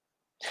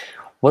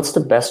 What's the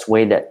best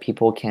way that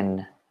people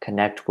can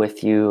connect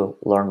with you,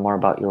 learn more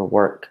about your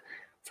work?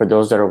 For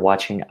those that are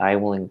watching, I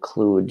will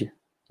include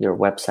your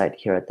website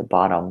here at the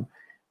bottom.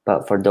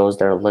 But for those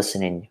that are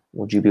listening,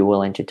 would you be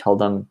willing to tell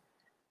them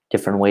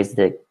different ways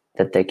that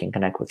they can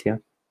connect with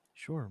you?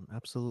 Sure,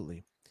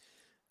 absolutely.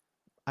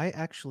 I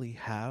actually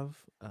have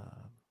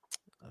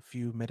a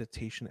few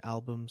meditation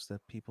albums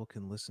that people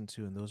can listen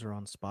to, and those are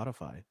on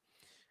Spotify.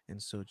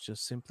 And so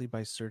just simply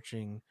by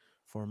searching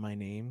for my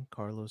name,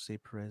 Carlos A.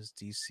 Perez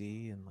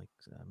DC, and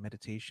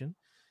meditation,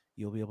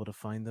 you'll be able to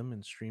find them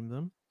and stream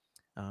them.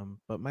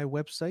 But my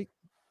website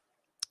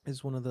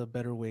is one of the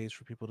better ways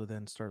for people to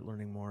then start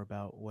learning more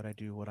about what I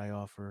do, what I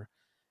offer.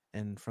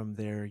 And from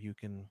there, you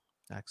can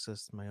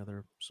access my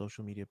other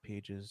social media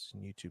pages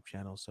and YouTube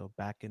channel. So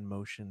Back in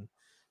Motion,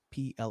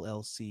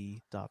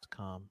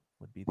 PLLC.com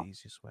would be the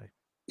easiest way.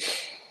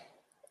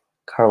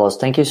 Carlos,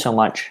 thank you so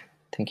much.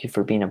 Thank you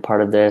for being a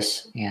part of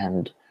this.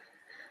 And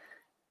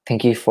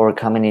thank you for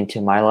coming into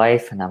my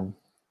life. And I'm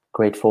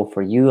grateful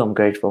for you. I'm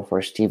grateful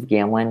for Steve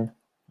Gamlin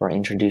for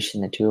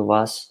introducing the two of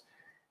us.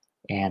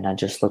 And I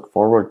just look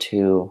forward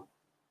to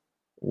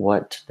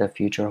what the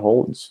future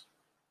holds.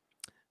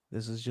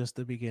 This is just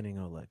the beginning,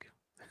 Oleg.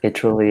 It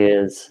truly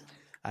is.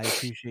 I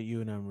appreciate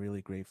you, and I'm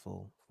really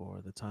grateful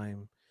for the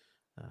time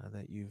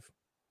that you've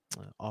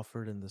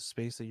offered and the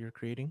space that you're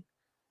creating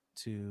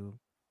to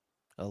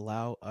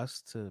allow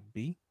us to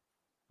be.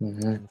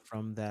 Mm-hmm. And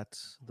from that,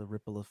 the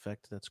ripple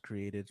effect that's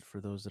created for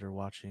those that are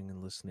watching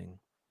and listening.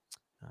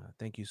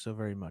 Thank you so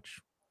very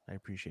much. I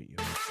appreciate you.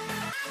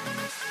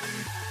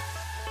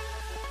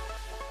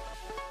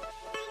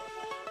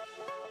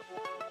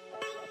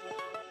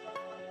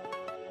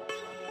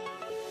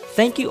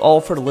 Thank you all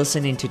for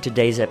listening to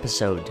today's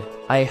episode.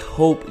 I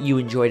hope you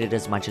enjoyed it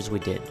as much as we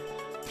did.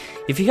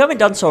 If you haven't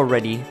done so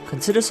already,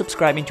 consider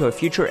subscribing to our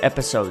future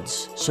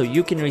episodes so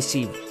you can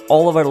receive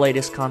all of our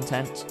latest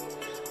content.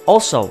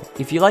 Also,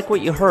 if you like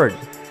what you heard,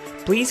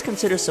 please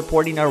consider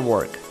supporting our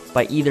work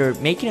by either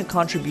making a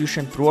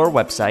contribution through our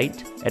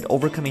website at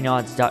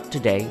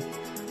overcomingodds.today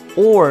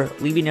or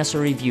leaving us a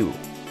review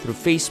through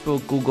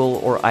Facebook, Google,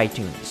 or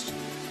iTunes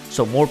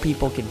so more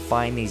people can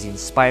find these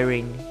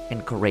inspiring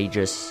and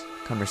courageous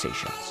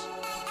conversations.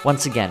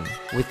 Once again,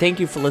 we thank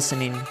you for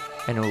listening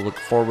and we look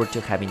forward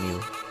to having you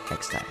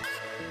next time.